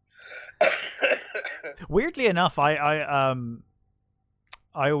 Weirdly enough, I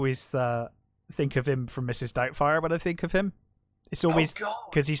always think of him from Mrs. Doubtfire when I think of him. It's always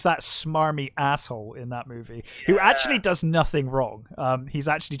because he's that smarmy asshole in that movie who actually does nothing wrong. He's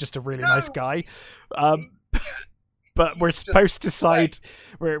actually just a really nice guy. But we're supposed to side.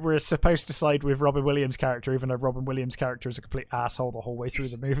 We're supposed to side with Robin Williams' character, even though Robin Williams' character is a complete asshole the whole way through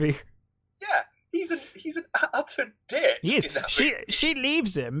the movie. Yeah, he's an utter dick. He is. She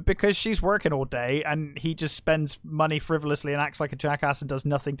leaves him because she's working all day, and he just spends money frivolously and acts like a jackass and does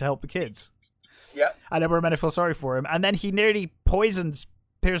nothing to help the kids. Yeah. And then we're meant to feel sorry for him. And then he nearly poisons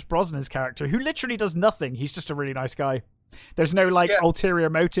Pierce Brosnan's character, who literally does nothing. He's just a really nice guy. There's no ulterior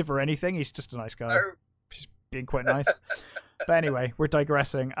motive or anything. He's just a nice guy. No. He's being quite nice. But anyway, we're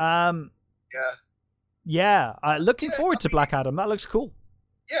digressing. Yeah. Looking forward to Black Adam. That looks cool.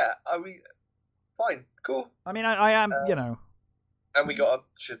 Yeah. fine, cool. I mean, I am, and we got a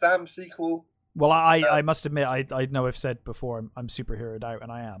Shazam sequel. Well, I must admit, I know I've said before I'm superheroed out,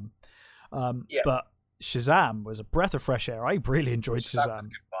 and I am. But Shazam was a breath of fresh air. I really enjoyed Shazam.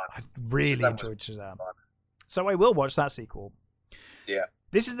 I really enjoyed Shazam. So I will watch that sequel. Yeah.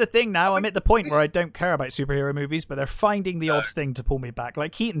 This is the thing now. I'm at the point where I don't care about superhero movies, but they're finding the odd thing to pull me back.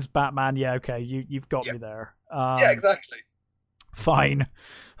 Like Keaton's Batman, yeah, okay, you've got me there. Yeah, exactly. Fine.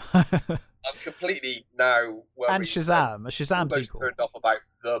 I'm completely now worried. And Shazam, a Shazam sequel. Turned off about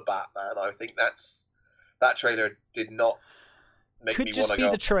the Batman. I think that trailer did not make me want to go. Could just be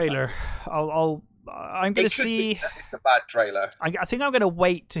the trailer. I'm going to see. It's a bad trailer. I think I'm going to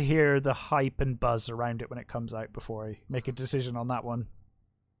wait to hear the hype and buzz around it when it comes out before I make a decision on that one.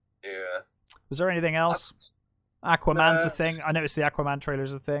 Yeah. Was there anything else? Aquaman's a thing. I noticed the Aquaman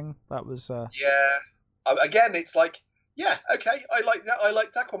trailer's a thing. That was. Yeah. Again, it's like, yeah, okay. I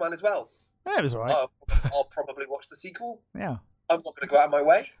liked Aquaman as well. Yeah, it was alright. I'll probably watch the sequel. Yeah. I'm not going to go out of my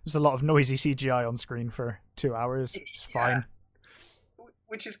way. There's a lot of noisy CGI on screen for 2 hours. It's fine.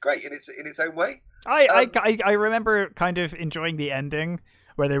 Which is great in its own way. I remember kind of enjoying the ending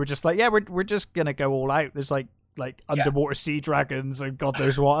where they were just like, yeah, we're just gonna go all out. There's like underwater sea dragons and God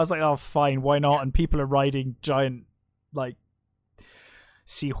knows what. I was like, oh, fine, why not? And people are riding giant like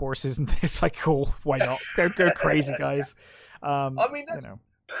seahorses and it's like, cool, why not? Go crazy, guys. I mean,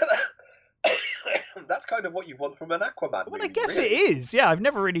 that's kind of what you want from an Aquaman movie. Well, I guess really. It is. Yeah, I've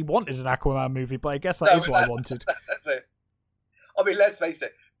never really wanted an Aquaman movie, but I guess that is what I wanted. That's it. I mean, let's face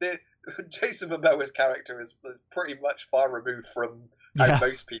it. Jason Momoa's character is pretty much far removed from how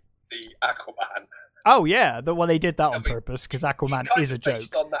most people see Aquaman. Oh yeah, well they did that on purpose because Aquaman is a joke.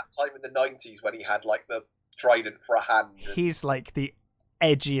 Based on that time in the 90s when he had like the trident for a hand. He's like the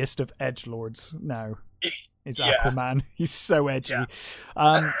edgiest of edgelords now. Is Aquaman? He's so edgy.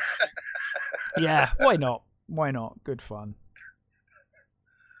 Yeah. Yeah, why not? Why not? Good fun.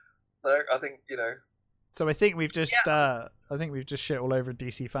 No, I think So I think we've just shit all over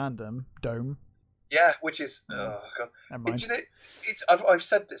DC fandom dome. Yeah, which is oh god. Never mind. I've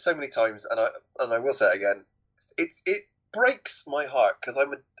said it so many times, and I will say it again. It breaks my heart because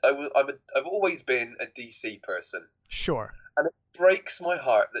I've always been a DC person. Sure. And it breaks my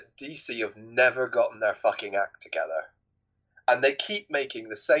heart that DC have never gotten their fucking act together, and they keep making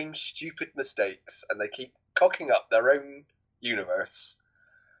the same stupid mistakes, and they keep cocking up their own universe.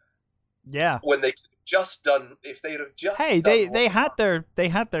 Yeah. When they just done, if they'd have just they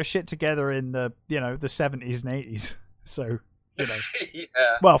had their shit together in the the 70s and 80s. So yeah.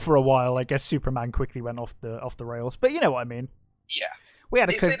 Well, for a while, I guess Superman quickly went off the rails, but you know what I mean. Yeah. We had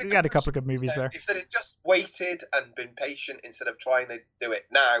a couple of good movies there. If they'd have just waited and been patient instead of trying to do it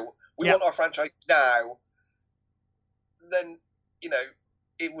now, we want our franchise now. Then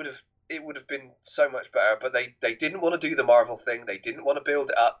it would have been so much better, but they didn't want to do the Marvel thing. They didn't want to build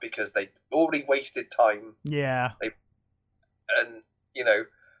it up because they already wasted time. Yeah.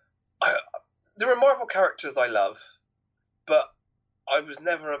 There are Marvel characters I love, but I was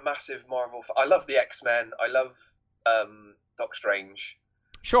never a massive Marvel fan. I love the X-Men. I love Doc Strange.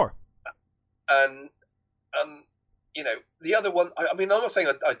 Sure. And the other one. I mean, I'm not saying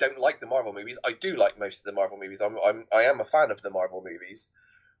I don't like the Marvel movies. I do like most of the Marvel movies. I am a fan of the Marvel movies.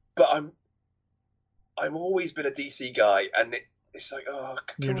 But I've always been a DC guy, and it's like, oh,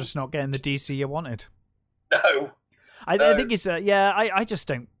 you're just not getting the DC you wanted. No, I think it's I just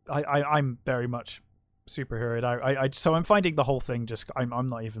don't. I'm very much superheroed out. So I'm finding the whole thing just. I'm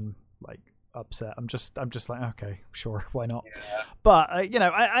not even like upset. I'm just like, okay, sure, why not? Yeah. But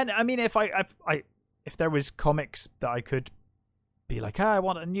I mean, if there was comics that I could be like, I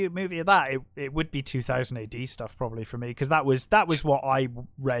want a new movie of that, it would be 2000 AD stuff probably for me, because that was what I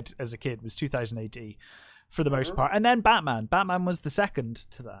read as a kid, was 2000 AD for the most part, and then Batman was the second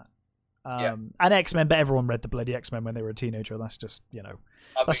to that, and X-Men, but everyone read the bloody X-Men when they were a teenager. That's just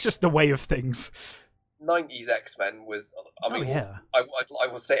just the way of things. 90s X-Men was, I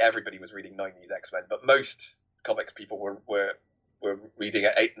will say everybody was reading 90s X-Men, but most comics people were reading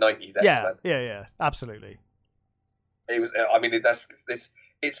 90s X-Men. Yeah, absolutely. It was. I mean,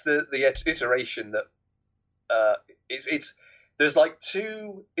 it's the iteration that it's. There's like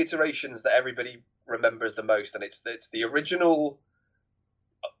two iterations that everybody remembers the most, and it's the original,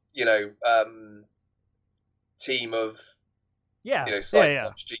 team of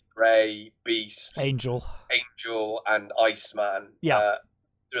Cyclops, Jean Grey, Beast, Angel, and Iceman. Yeah.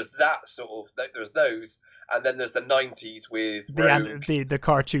 There's that sort of. There's those. And then there's the 90s with Rogue, the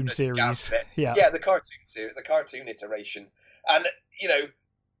cartoon series. Gambit. Yeah, the cartoon series, the cartoon iteration. And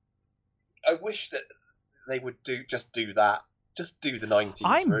I wish that they would do that. just do the 90s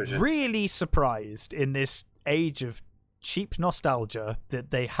I'm version. really surprised in this age of cheap nostalgia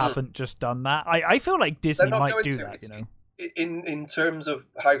that they haven't just done that. I feel like Disney might do that, you know. In terms of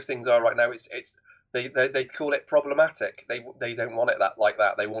how things are right now, it's they call it problematic. They don't want it like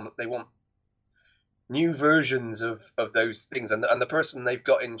that. They want new versions of those things, and the person they've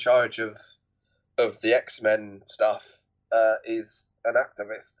got in charge of the X-Men stuff is an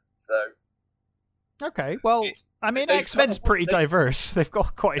activist. So okay, well, I mean, X-Men's pretty diverse. They've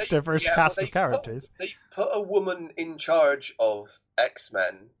got quite a diverse cast of characters. They put a woman in charge of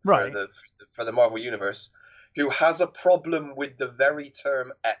X-Men right. for the Marvel Universe, who has a problem with the very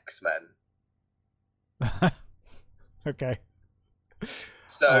term X-Men. Okay.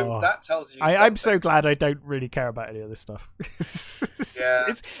 So that tells you. I'm so glad I don't really care about any of this stuff. Yeah.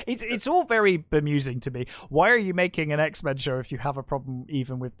 It's all very bemusing to me. Why are you making an X-Men show if you have a problem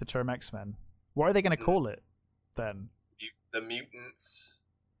even with the term X-Men? What are they going to call it then? The Mutants.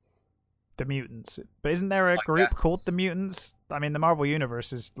 The Mutants. But isn't there a group called the Mutants? I mean, the Marvel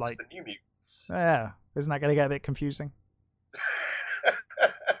Universe is like the New Mutants. Yeah. Isn't that going to get a bit confusing?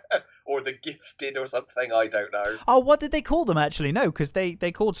 Or the Gifted or something, I don't know. Oh, what did they call them actually? No, because they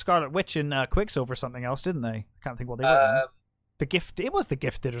called Scarlet Witch and Quicksilver something else, didn't they? I can't think what they were. The Gifted. It was the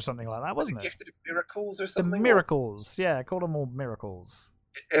Gifted or something like that, wasn't it? Gifted Miracles or something? The Miracles. Yeah, I called them all Miracles.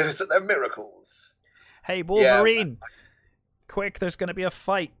 Is it the Miracles? Hey, Wolverine. Yeah, quick, there's going to be a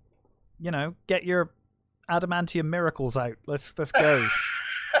fight. You know, get your adamantium miracles out. Let's go.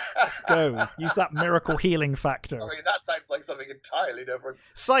 Let's go. Use that miracle healing factor. I mean, that sounds like something entirely different.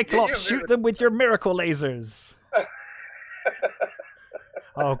 Cyclops, shoot them with your miracle lasers.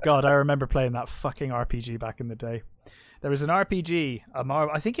 Oh, God, I remember playing that fucking RPG back in the day. There was an RPG,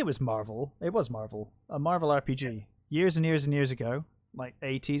 I think it was Marvel. It was Marvel. A Marvel RPG. Years and years and years ago. Like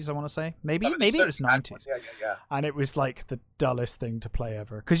 80s, I want to say. Maybe it was 90s. Yeah. And it was like the dullest thing to play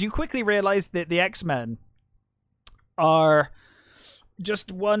ever. Because you quickly realize that the X-Men are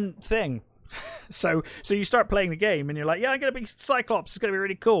just one thing. So you start playing the game and you're like, yeah, I'm going to be Cyclops. It's going to be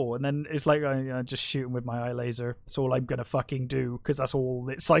really cool. And then it's like, just shooting with my eye laser. That's all I'm going to fucking do because that's all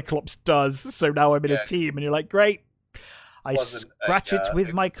that Cyclops does. So now I'm in a team and you're like, great. I scratch it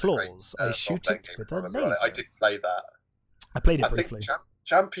with my claws. I shoot it with a laser. I did play that. I played it briefly. Think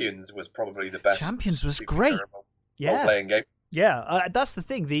Champions was probably the best. Champions was great. Role-playing game. Yeah, that's the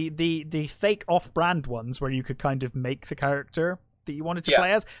thing. The fake off-brand ones where you could kind of make the character that you wanted to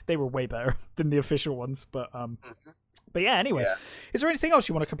play as, they were way better than the official ones. But yeah. Anyway, is there anything else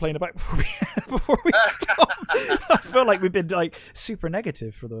you want to complain about before we stop? I feel like we've been like super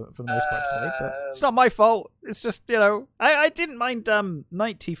negative for the most part today, but it's not my fault. It's just I didn't mind.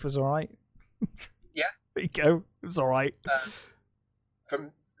 Night Thief was all right. Yeah. There you go. It was all right.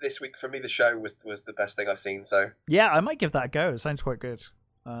 From this week, for me, the show was the best thing I've seen. So yeah, I might give that a go. It sounds quite good.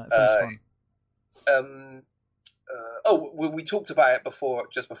 It sounds fun. We talked about it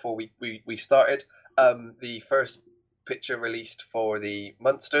just before we started. The first picture released for the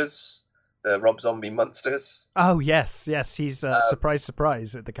Munsters, the Rob Zombie Munsters. Oh yes. He's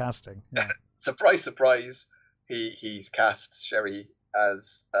surprise at the casting. Yeah. surprise. He's cast Sherry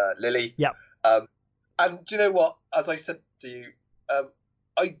as Lily. Yeah. And do you know what? As I said to you,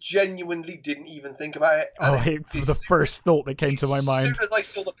 I genuinely didn't even think about it. The first thought that came to my mind. As soon as I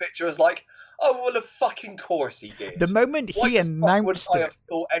saw the picture, I was like, oh, well, of fucking course he did. The moment he announced it. I have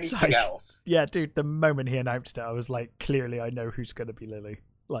thought anything else. Yeah, dude, the moment he announced it, I was like, clearly I know who's going to be Lily.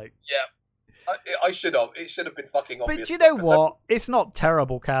 Like, yeah. I should have. It should have been fucking obvious. But you know what? It's not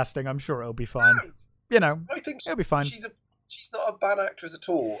terrible casting. I'm sure it'll be fine. No, I think it'll be fine. She's not a bad actress at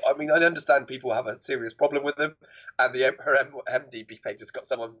all. I mean, I understand people have a serious problem with them, and her MDB page has got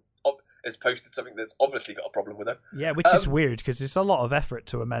someone has posted something that's obviously got a problem with her. Yeah, which is weird because it's a lot of effort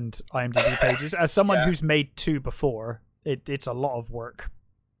to amend IMDb pages. As someone who's made 2 before, it's a lot of work.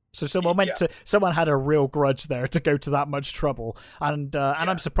 So someone had a real grudge there to go to that much trouble, and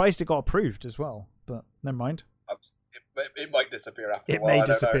I'm surprised it got approved as well. But never mind. It might disappear after. It may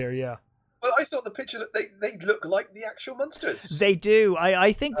disappear. Yeah. Well, I thought the picture they look like the actual Munsters. They do.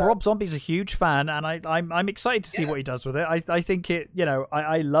 I think Rob Zombie's a huge fan, and I'm excited to see what he does with it. I think it.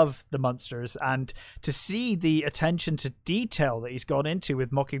 I love the Munsters, and to see the attention to detail that he's gone into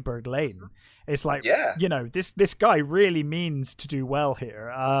with Mockingbird Lane, it's like this guy really means to do well here.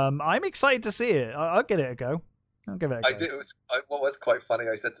 I'm excited to see it. I'll give it a go. I'll give it a go. What was quite funny.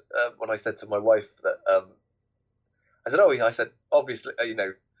 I said when I said to my wife that I said obviously I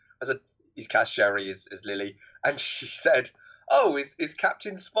said. He's cast Sherry as Lily, and she said, "Oh, is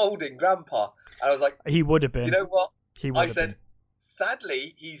Captain Spaulding Grandpa?" And I was like, "He would have been." You know what? He would. I said,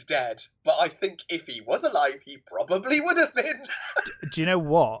 Sadly, he's dead. But I think if he was alive, he probably would have been. Do you know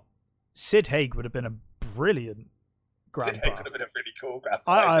what? Sid Haig would have been a brilliant grandpa. Sid Haig would have been a really cool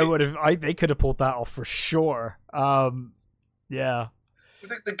grandpa. I would have. They could have pulled that off for sure. Yeah.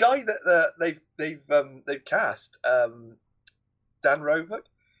 The guy that they've cast, Dan Roebuck,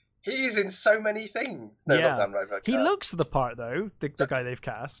 he's in so many things. No, not Dan Roebuck. He looks the part though. The guy they've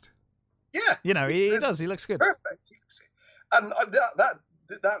cast. Yeah, you know he does. He looks good. Perfect. And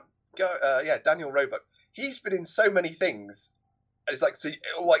that guy, Daniel Roebuck. He's been in so many things. It's like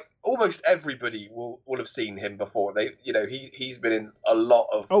almost everybody will have seen him before. He's been in a lot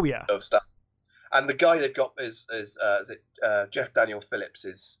of of stuff. And the guy they've got is Jeff Daniel Phillips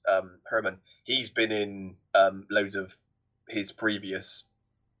is Herman. He's been in loads of his previous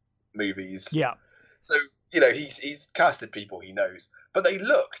movies. Yeah. So he's casted people he knows, but they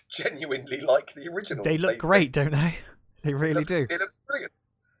look genuinely like the original. They look great, don't they? They really do. It looks brilliant.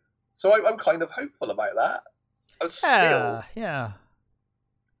 So I'm kind of hopeful about that. Yeah.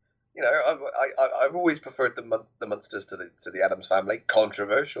 I've always preferred the Munsters to the Addams Family.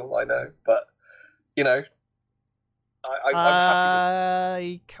 Controversial, I know, but I'm happy.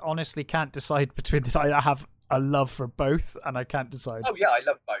 I honestly can't decide between this. I have a love for both, and I can't decide. Oh yeah, I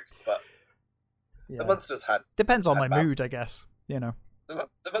love both, but the Munsters depends on my mood, I guess. The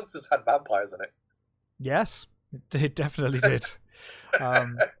Munsters had vampires in it. Yes, it definitely did.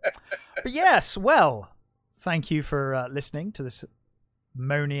 But yes, well, thank you for listening to this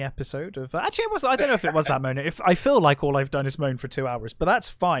moany episode of. Actually, I don't know if it was that moany. If I feel like all I've done is moan for 2 hours, but that's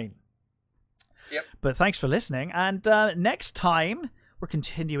fine. Yep. But thanks for listening, and next time we're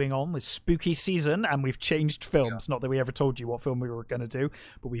continuing on with spooky season, and we've changed films. Not that we ever told you what film we were going to do,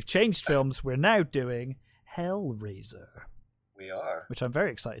 but we've changed films. We're now doing Hellraiser. We are. Which I'm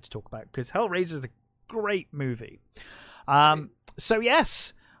very excited to talk about, because Hellraiser is a great movie. So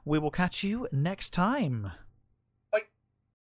yes, we will catch you next time.